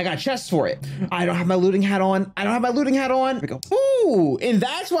 Aha! But I got chests for it. I don't have my looting hat on. I don't have my looting hat on. Here we go. Ooh, and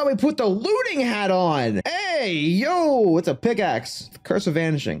that's why we put the looting hat on. Hey, yo, it's a pickaxe. Curse of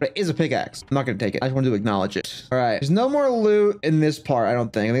vanishing. But it is a pickaxe. I'm not gonna take it. I just wanted to acknowledge it. All right. There's no more loot in this part, I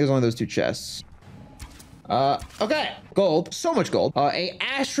don't think. I think there's only those 2 chests. Okay. Gold. So much gold. A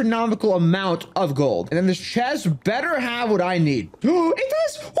astronomical amount of gold. And then this chest better have what I need. It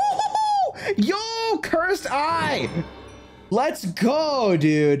does! Woo-hoo-hoo! Yo, cursed eye! Let's go,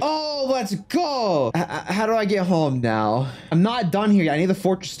 dude. Oh, let's go. How do I get home now? I'm not done here yet. I need the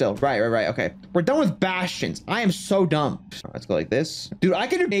fortress still. Right. Okay. We're done with bastions. I am so dumb. Right, let's go like this. Dude, I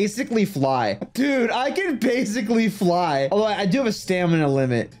can basically fly. Dude, I can basically fly. Although I do have a stamina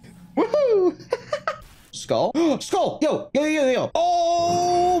limit. Woohoo! Skull. Skull. Yo.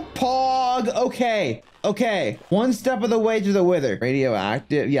 Oh, Pog. Pog. Okay. Okay. One step of the way to the wither.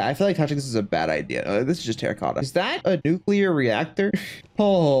 Radioactive. Yeah, I feel like touching this is a bad idea. This is just terracotta. Is that a nuclear reactor?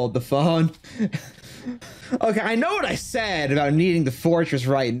 Hold the phone. Okay, I know what I said about needing the fortress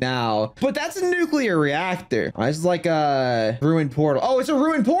right now, but that's a nuclear reactor. Oh, it's like a ruined portal. Oh, it's a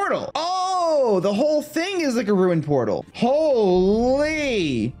ruined portal. Oh, the whole thing is like a ruined portal.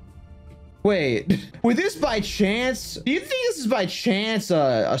 Holy. Wait, with this by chance, do you think this is by chance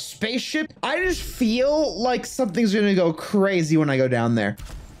a spaceship? I just feel like something's gonna go crazy when I go down there.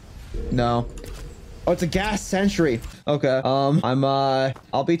 No. Oh, it's a gas sentry. Okay.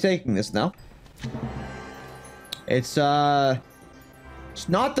 I'll be taking this now. It's not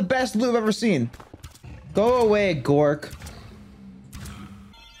the best loot I've ever seen. Go away, Gork.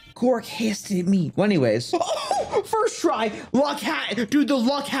 Gork hissed at me. Well, anyways. Oh, first try. Luck hat. Dude, the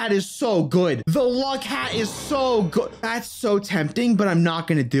luck hat is so good. The luck hat is so good. That's so tempting, but I'm not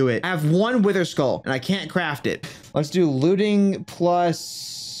going to do it. I have one wither skull, and I can't craft it. Let's do looting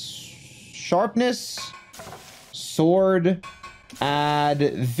plus sharpness. Sword. Add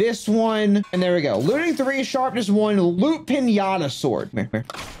this one. And there we go. Looting 3, sharpness 1, loot pinata sword. Come here.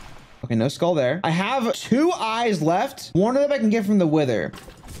 Okay, no skull there. I have 2 eyes left. One of them I can get from the wither.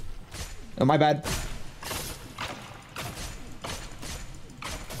 Oh, my bad.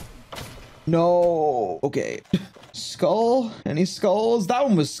 No. Okay. Skull? Any skulls? That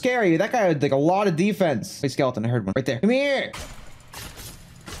one was scary. That guy had like a lot of defense. Wait, skeleton. I heard one right there. Come here.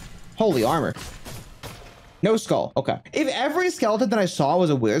 Holy armor. No skull. Okay. If every skeleton that I saw was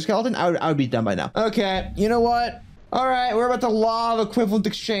a wither skeleton, I would be done by now. Okay. You know what? All right. We're about to law of equivalent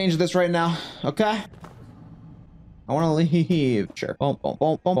exchange this right now. Okay. I want to leave. Sure. Boom, boom,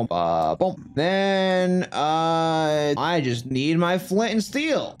 boom, boom, boom, boom. Then, I just need my flint and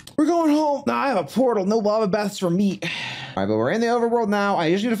steel. We're going home. Nah, I have a portal. No lava baths for me. All right, but we're in the overworld now.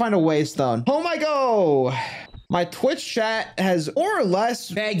 I just need to find a waystone. Home I go. My Twitch chat has more or less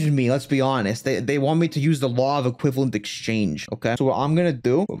begged me, let's be honest. They want me to use the law of equivalent exchange, okay? So what I'm gonna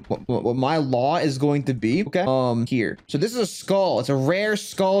do, what my law is going to be, okay? Here. So this is a skull. It's a rare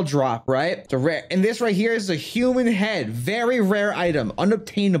skull drop, right? It's a rare, and this right here is a human head. Very rare item,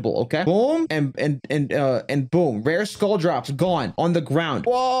 unobtainable, okay? Boom, and boom. Rare skull drops, gone, on the ground.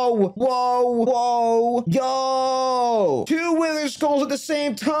 Whoa, whoa, whoa, yo! 2 wither skulls at the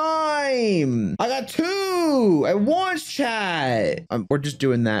same time! I got 2! At once, chat. We're just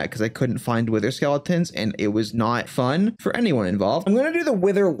doing that because I couldn't find wither skeletons and it was not fun for anyone involved. I'm gonna do the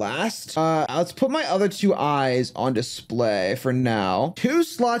wither last. Let's put my other 2 eyes on display for now. 2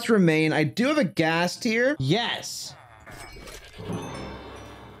 slots remain. I do have a ghast here. Yes.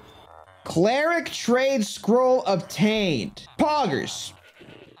 Cleric trade scroll obtained. Poggers.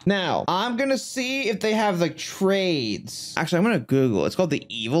 Now, I'm gonna see if they have like trades. Actually, I'm gonna Google. It's called the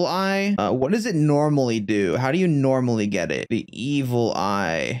evil eye. What does it normally do? How do you normally get it? The evil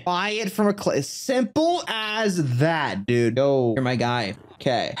eye. Buy it from a simple as that, dude. Yo, you're my guy.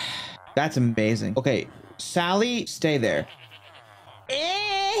 Okay. That's amazing. Okay. Sally, stay there.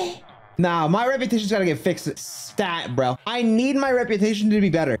 Nah, my reputation's gotta get fixed. Stat, bro. I need my reputation to be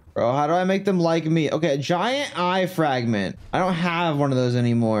better. Bro, how do I make them like me? Okay, giant eye fragment. I don't have one of those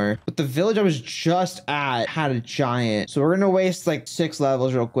anymore. But the village I was just at had a giant. So we're gonna waste like 6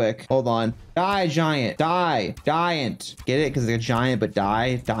 levels real quick. Hold on. Die, giant. Die. Giant. Get it? Because they're giant, but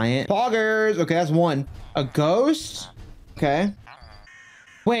die. Giant. Poggers. Okay, that's 1. A ghost? Okay.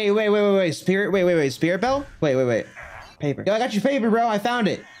 Wait. Spirit. Wait. Spirit bell? Wait. Paper. Yo, I got your paper, bro. I found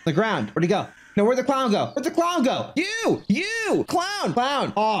it. The ground. Where'd he go? No, where'd the clown go? Where'd the clown go? You!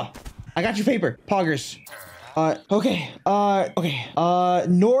 Clown! Oh, I got your paper. Poggers. Okay.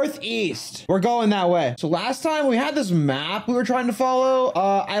 Northeast. We're going that way. So last time we had this map we were trying to follow.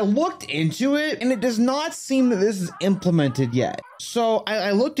 I looked into it and it does not seem that this is implemented yet. So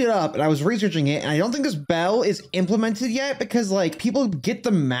I looked it up and I was researching it and I don't think this bell is implemented yet because like people get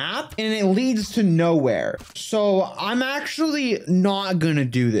the map and it leads to nowhere. So I'm actually not gonna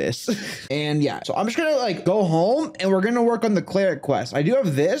do this. And yeah, so I'm just gonna like go home and we're gonna work on the cleric quest. I do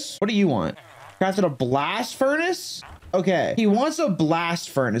have this. What do you want? Crafted a blast furnace? Okay, he wants a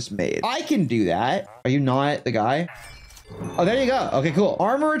blast furnace made. I can do that. Are you not the guy? Oh, there you go. Okay, cool.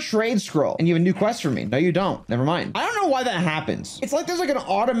 Armor trade scroll. And you have a new quest for me. No, you don't. Never mind. I don't know why that happens. It's like there's like an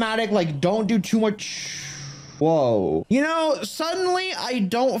automatic, like, don't do too much. Whoa. You know, suddenly I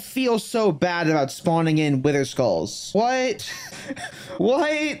don't feel so bad about spawning in wither skulls. What?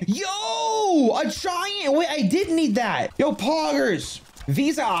 What? Yo, a giant. Wait, I did need that. Yo, poggers.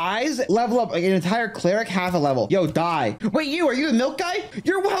 These eyes level up like an entire cleric half a level. Yo, die. Wait, are you the milk guy?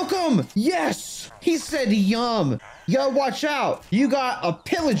 You're welcome. Yes. He said yum. Yo, watch out. You got a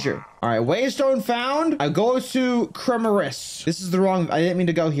pillager. All right, waystone found. I go to Cremoris. This is the wrong, I didn't mean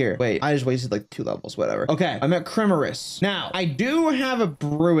to go here. Wait, I just wasted like 2 levels, whatever. Okay, I'm at Cremoris. Now, I do have a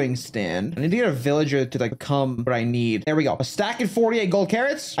brewing stand. I need to get a villager to like become what I need. There we go. A stack and 48 gold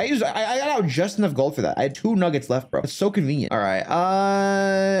carrots. I got out just enough gold for that. I had 2 nuggets left, bro. It's so convenient. All right,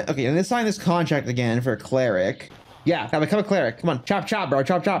 okay, I'm gonna sign this contract again for a cleric. Yeah, now become a cleric. Come on, chop, chop, bro,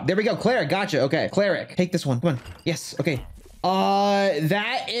 chop, chop. There we go, cleric, gotcha. Okay, cleric, take this one, come on. Yes, okay.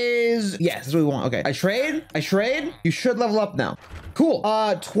 That is, yes, that's what we want. Okay, I trade. You should level up now. Cool.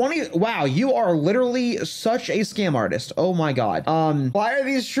 20. Wow, you are literally such a scam artist. Oh my god. Why are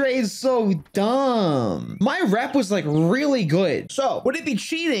these trades so dumb? My rep was like really good. So would it be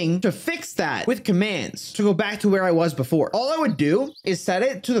cheating to fix that with commands to go back to where I was before? All I would do is set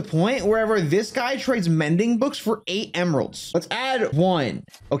it to the point wherever this guy trades mending books for 8 emeralds. Let's add 1.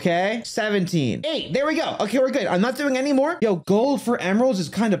 Okay, 17. 8. There we go. Okay, we're good. I'm not doing any more. Yo, gold for emeralds is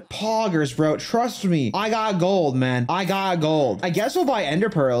kind of poggers, bro. Trust me. I got gold, man. I got gold. I guess we'll buy ender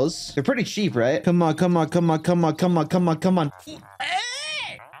pearls. They're pretty cheap, right? Come on, come on, come on, come on, come on, come on, come on.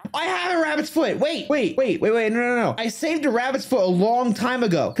 I have a rabbit's foot. Wait, no. I saved a rabbit's foot a long time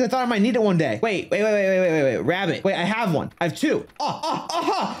ago because I thought I might need it one day. Wait. Rabbit. Wait, I have one. I have 2.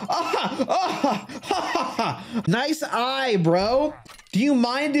 Nice eye, bro. Do you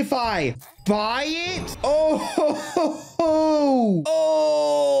mind if I buy it? Oh.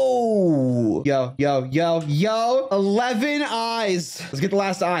 Yo. 11 eyes. Let's get the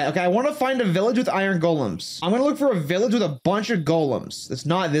last eye. Okay, I want to find a village with iron golems. I'm going to look for a village with a bunch of golems. It's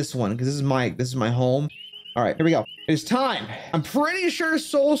not this one because this is my home. All right, here we go. It's time. I'm pretty sure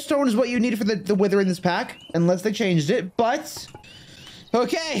soulstone is what you need for the wither in this pack, unless they changed it, but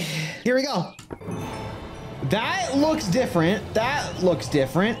okay, here we go. That looks different.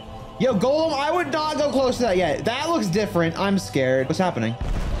 Yo, golem, I would not go close to that yet. That looks different. I'm scared. What's happening?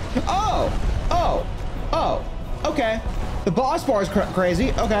 Oh, okay. The boss bar is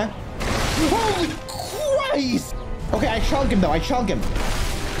crazy. Okay. Holy Christ. Okay, I chunk him though.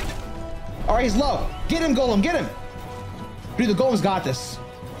 All right, he's low. Get him, golem, get him. Dude, the golem's got this.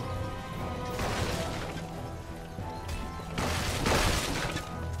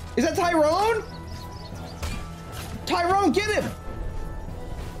 Is that Tyrone? Tyrone, get him!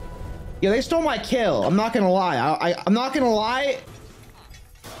 Yeah, they stole my kill. I'm not gonna lie. I'm not gonna lie.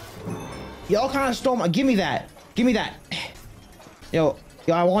 Y'all kind of stole my. Give me that. Yo,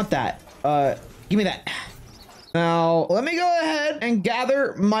 I want that. Give me that. Now, let me go ahead and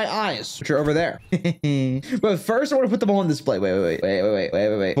gather my eyes, which are over there. But first, I want to put them all on display.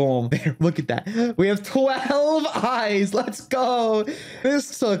 Wait. Boom. There, look at that. We have 12 eyes. Let's go.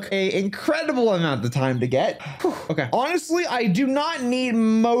 This took an incredible amount of time to get. Whew. Okay. Honestly, I do not need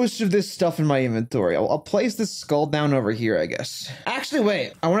most of this stuff in my inventory. I'll place this skull down over here, I guess. Actually,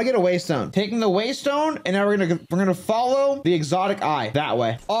 wait. I want to get a waystone. Taking the waystone, and now we're gonna follow the exotic eye that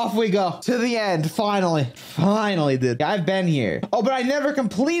way. Off we go to the end. Finally, dude. Yeah, I've been here. Oh, but I never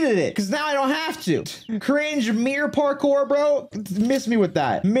completed it because now I don't have to. Cringe mirror parkour, bro. Miss me with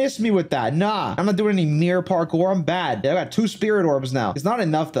that. Nah, I'm not doing any mirror parkour. I'm bad. I got 2 spirit orbs now. It's not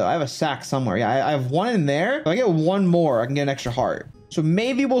enough though. I have a sack somewhere. Yeah, I have 1 in there. If I get 1 more, I can get an extra heart. So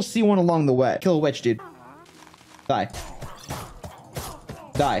maybe we'll see one along the way. Kill a witch, dude. Die.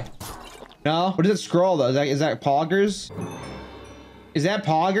 No? What is that scroll though? Is that poggers? Is that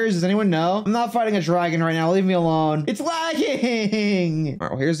poggers? Does anyone know? I'm not fighting a dragon right now. Leave me alone. It's lagging. All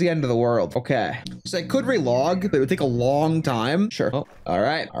right, well, here's the end of the world. Okay. So I could relog, but it would take a long time. Sure. Oh, all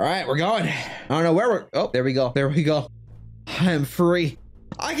right. We're going. I don't know where we're. Oh, there we go. I am free.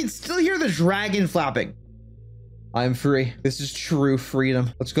 I can still hear the dragon flapping. I'm free. This is true freedom.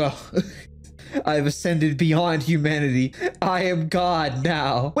 Let's go. I've ascended beyond humanity. I am God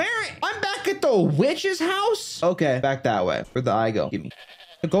now. I'm back at the witch's house? Okay, back that way. Where'd the eye go? Give me.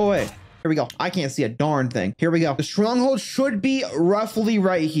 Go away. Here we go. I can't see a darn thing. Here we go. The stronghold should be roughly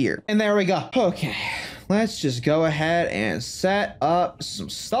right here. And there we go. Okay, let's just go ahead and set up some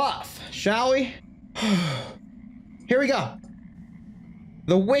stuff, shall we? Here we go.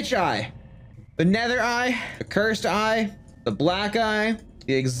 The witch eye, the nether eye, the cursed eye, the black eye,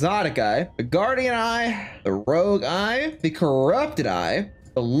 the exotic eye, the guardian eye, the rogue eye, the corrupted eye,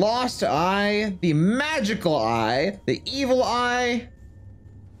 the lost eye, the magical eye, the evil eye,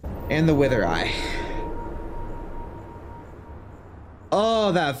 and the wither eye.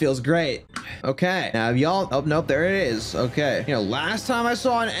 Oh, that feels great. Okay. Now, y'all... Oh, nope. There it is. Okay. You know, last time I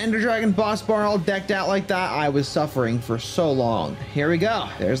saw an Ender Dragon boss bar all decked out like that, I was suffering for so long. Here we go.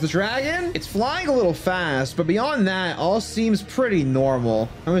 There's the dragon. It's flying a little fast, but beyond that, all seems pretty normal.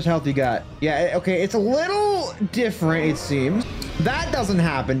 How much health you got? Yeah, okay. It's a little different, it seems. That doesn't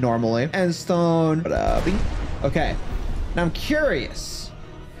happen normally. Endstone. Okay. Now, I'm curious.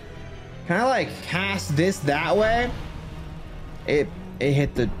 Can I, like, cast this that way? It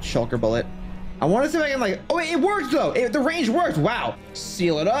hit the shulker bullet. I want to see if I can, like... Oh, wait, it worked, though. The range worked. Wow.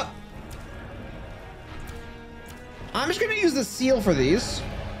 Seal it up. I'm just going to use the seal for these.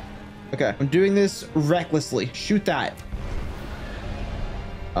 Okay. I'm doing this recklessly. Shoot that.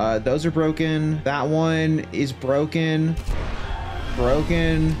 Those are broken. That one is broken.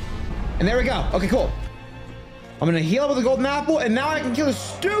 Broken. And there we go. Okay, cool. I'm going to heal up with a golden apple, and now I can kill a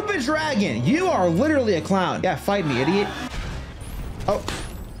stupid dragon. You are literally a clown. Yeah, fight me, idiot. Oh.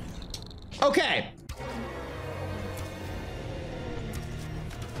 Okay.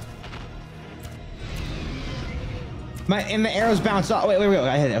 And the arrows bounce off. Wait.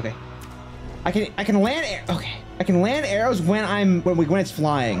 I hit it. Okay. I can land. Okay. I can land arrows when it's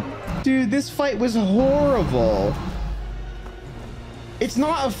flying. Dude, this fight was horrible. It's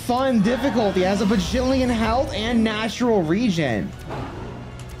not a fun difficulty. It has a bajillion health and natural regen.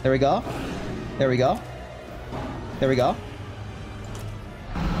 There we go. There we go. There we go.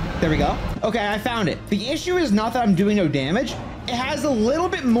 There we go. Okay, I found it. The issue is not that I'm doing no damage. It has a little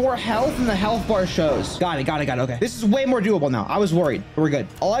bit more health than the health bar shows. Got it. Okay. This is way more doable now. I was worried. We're good.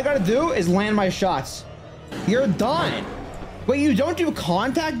 All I gotta do is land my shots. You're done. Wait, you don't do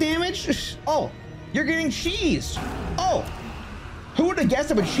contact damage? Oh, you're getting cheese. Oh, who would have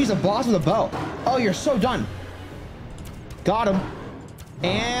guessed it would cheese a boss with a bow? Oh, you're so done. Got him.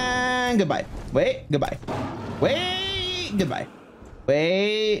 And goodbye. Wait, goodbye. Wait, goodbye.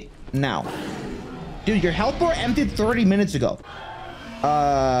 Wait, now. Dude, your health bar emptied 30 minutes ago.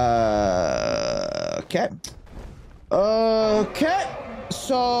 Okay. Okay.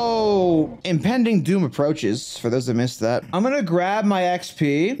 So, impending doom approaches, for those that missed that. I'm gonna grab my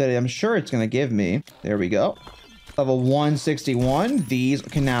XP that I'm sure it's gonna give me. There we go. Level 161. These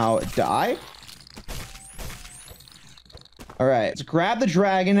can now die. All right, let's grab the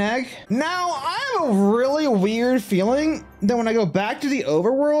dragon egg. Now, I have a really weird feeling that when I go back to the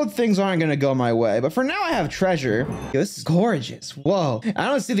overworld, things aren't gonna go my way. But for now, I have treasure. Yo, this is gorgeous. Whoa. I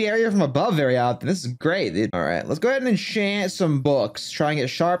don't see the area from above very often. This is great, dude. All right, let's go ahead and enchant some books. Try and get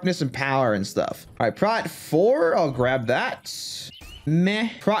sharpness and power and stuff. All right, Prot 4, I'll grab that. Meh.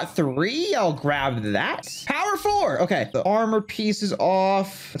 Prot 3, I'll grab that. Power 4, okay. The armor piece is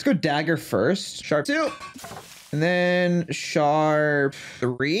off. Let's go dagger first. Sharp 2. And then sharp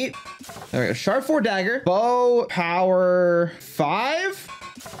 3. There we go. Sharp 4 dagger. Bow power 5.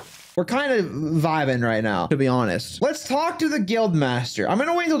 We're kind of vibing right now, to be honest. Let's talk to the guild master. I'm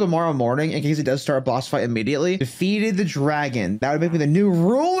gonna wait until tomorrow morning in case he does start a boss fight immediately. Defeated the dragon. That would make me the new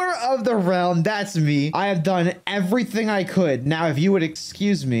ruler of the realm. That's me. I have done everything I could. Now, if you would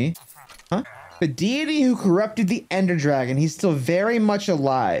excuse me. Huh? The deity who corrupted the Ender Dragon, he's still very much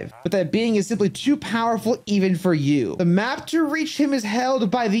alive, but that being is simply too powerful even for you. The map to reach him is held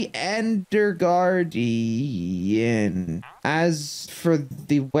by the Ender Guardian. As for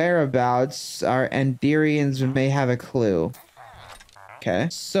the whereabouts, our Enderians may have a clue. Okay,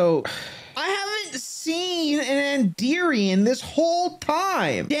 so I haven't seen an Enderian this whole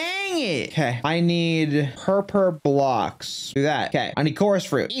time. Dang it. Okay, I need purple blocks. Do that. Okay, I need chorus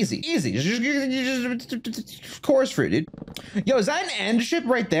fruit. Easy. Just chorus fruit, dude. Yo, is that an end ship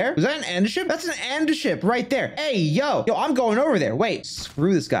right there? Is that an end ship? That's an end ship right there. Hey, yo, I'm going over there. Wait,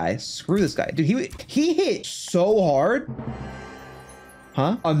 screw this guy. Dude, he hit so hard.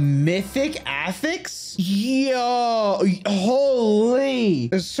 Huh? A mythic affix? Yo, holy.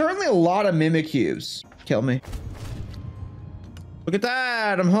 There's certainly a lot of mimic cubes. Kill me. Look at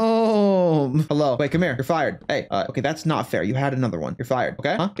that. I'm home. Hello. Wait, come here. You're fired. Hey, okay, that's not fair. You had another one. You're fired.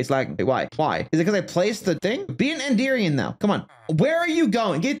 Okay? Huh? It's lagging. Wait, why? Why? Is it because I placed the thing? Be an Enderian now. Come on. Where are you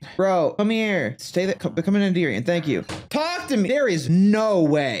going? Bro, come here. Stay there. Become an Enderian. Thank you. Talk to me. There is no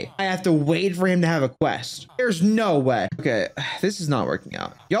way I have to wait for him to have a quest. There's no way. Okay, this is not working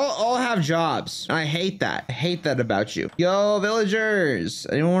out. Y'all all have jobs. I hate that. I hate that about you. Yo, villagers.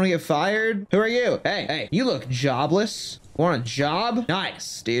 Anyone want to get fired? Who are you? Hey, you look jobless. Want a job?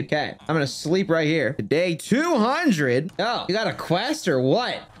 Nice, dude. Okay, I'm gonna sleep right here. Day 200? Oh, you got a quest or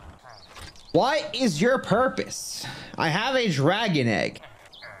what? What is your purpose? I have a dragon egg.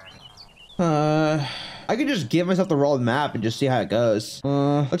 I I could just give myself the roll the map and just see how it goes.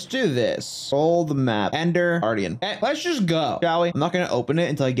 Let's do this. Roll the map. Ender, Guardian. Let's just go, shall we? I'm not gonna open it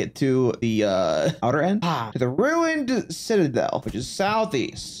until I get to the outer end. To the ruined citadel, which is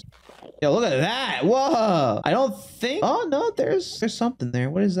southeast. Yo, look at that. Whoa. I don't think. Oh, no, there's something there.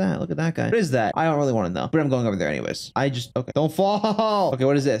 What is that? Look at that guy. What is that? I don't really want to know, but I'm going over there anyways. Okay. Don't fall. Okay,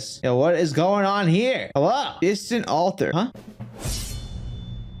 what is this? Yo, what is going on here? Hello? Distant altar. Huh?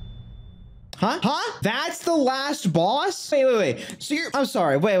 Huh? That's the last boss? Wait. So I'm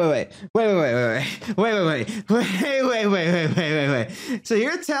sorry. Wait. So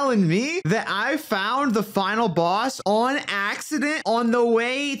you're telling me that I found the final boss on accident on the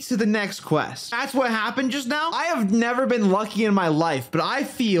way to the next quest? That's what happened just now? I have never been lucky in my life, but I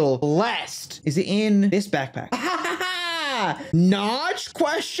feel blessed. Is it in this backpack? Notch?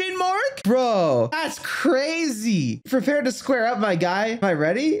 Question mark? Bro, that's crazy. Prepare to square up, my guy. Am I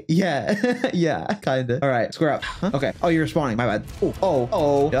ready? Yeah. Yeah, kinda. All right, square up. Huh? Okay. Oh, you're respawning. My bad.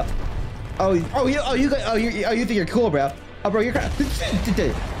 Oh. Yep. You think you're cool, bro? Oh, bro, you're kind of...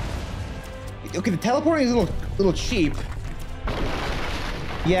 Okay, the teleporting is a little cheap.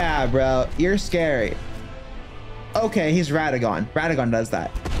 Yeah, bro, you're scary. Okay, he's Radagon. Radagon does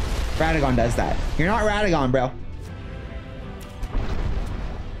that. You're not Radagon, bro.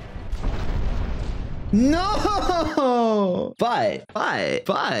 No, but,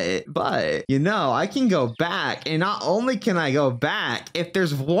 you know, I can go back, and not only can I go back, if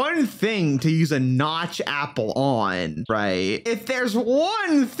there's one thing to use a notch apple on, right? If there's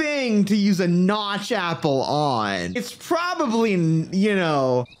one thing to use a notch apple on, it's probably, you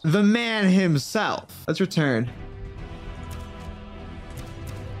know, the man himself. Let's return.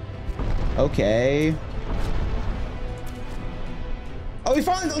 Okay. Oh, we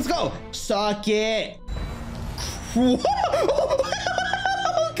finally, let's go. Suck it. Oh,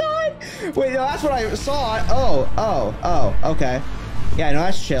 God. Wait, no, that's what I saw. Oh, okay. Yeah, no,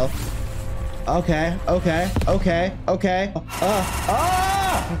 that's chill. Okay.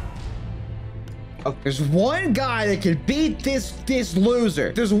 Oh, there's one guy that can beat this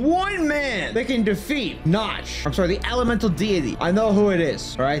loser. There's one man that can defeat Notch. I'm sorry, the elemental deity. I know who it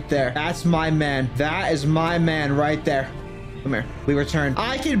is. Right there. That's my man. That is my man right there. Come here. We return.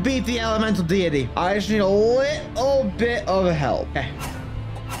 I can beat the elemental deity. I just need a little bit of help.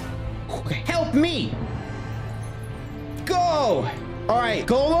 Okay. Help me. Go. All right,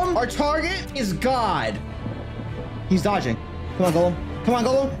 Golem, our target is God. He's dodging. Come on,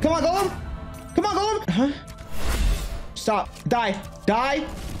 Golem. Huh? Stop. Die,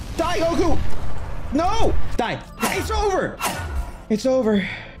 Goku. No. Die. It's over.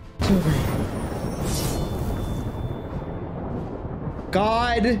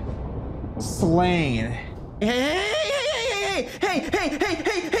 God slain. Hey,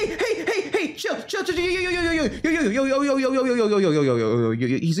 chill. Yo.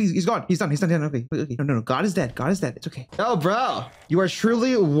 He's gone. He's done. Okay. No. God is dead. It's okay. Oh, bro. You are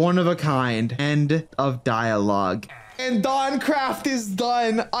truly one of a kind. End of dialogue. And DawnCraft is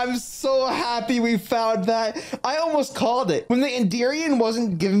done. I'm so happy we found that. I almost called it. When the Enderian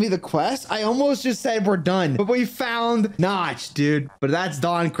wasn't giving me the quest, I almost just said we're done. But we found Notch, dude. But that's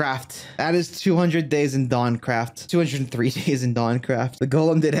DawnCraft. That is 200 days in DawnCraft. 203 days in DawnCraft. The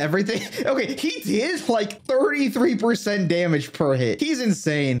golem did everything. Okay, he did like 33% damage per hit. He's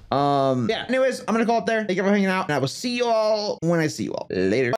insane. Yeah, anyways, I'm gonna call it there. Thank you for hanging out, and I will see you all when I see you all later.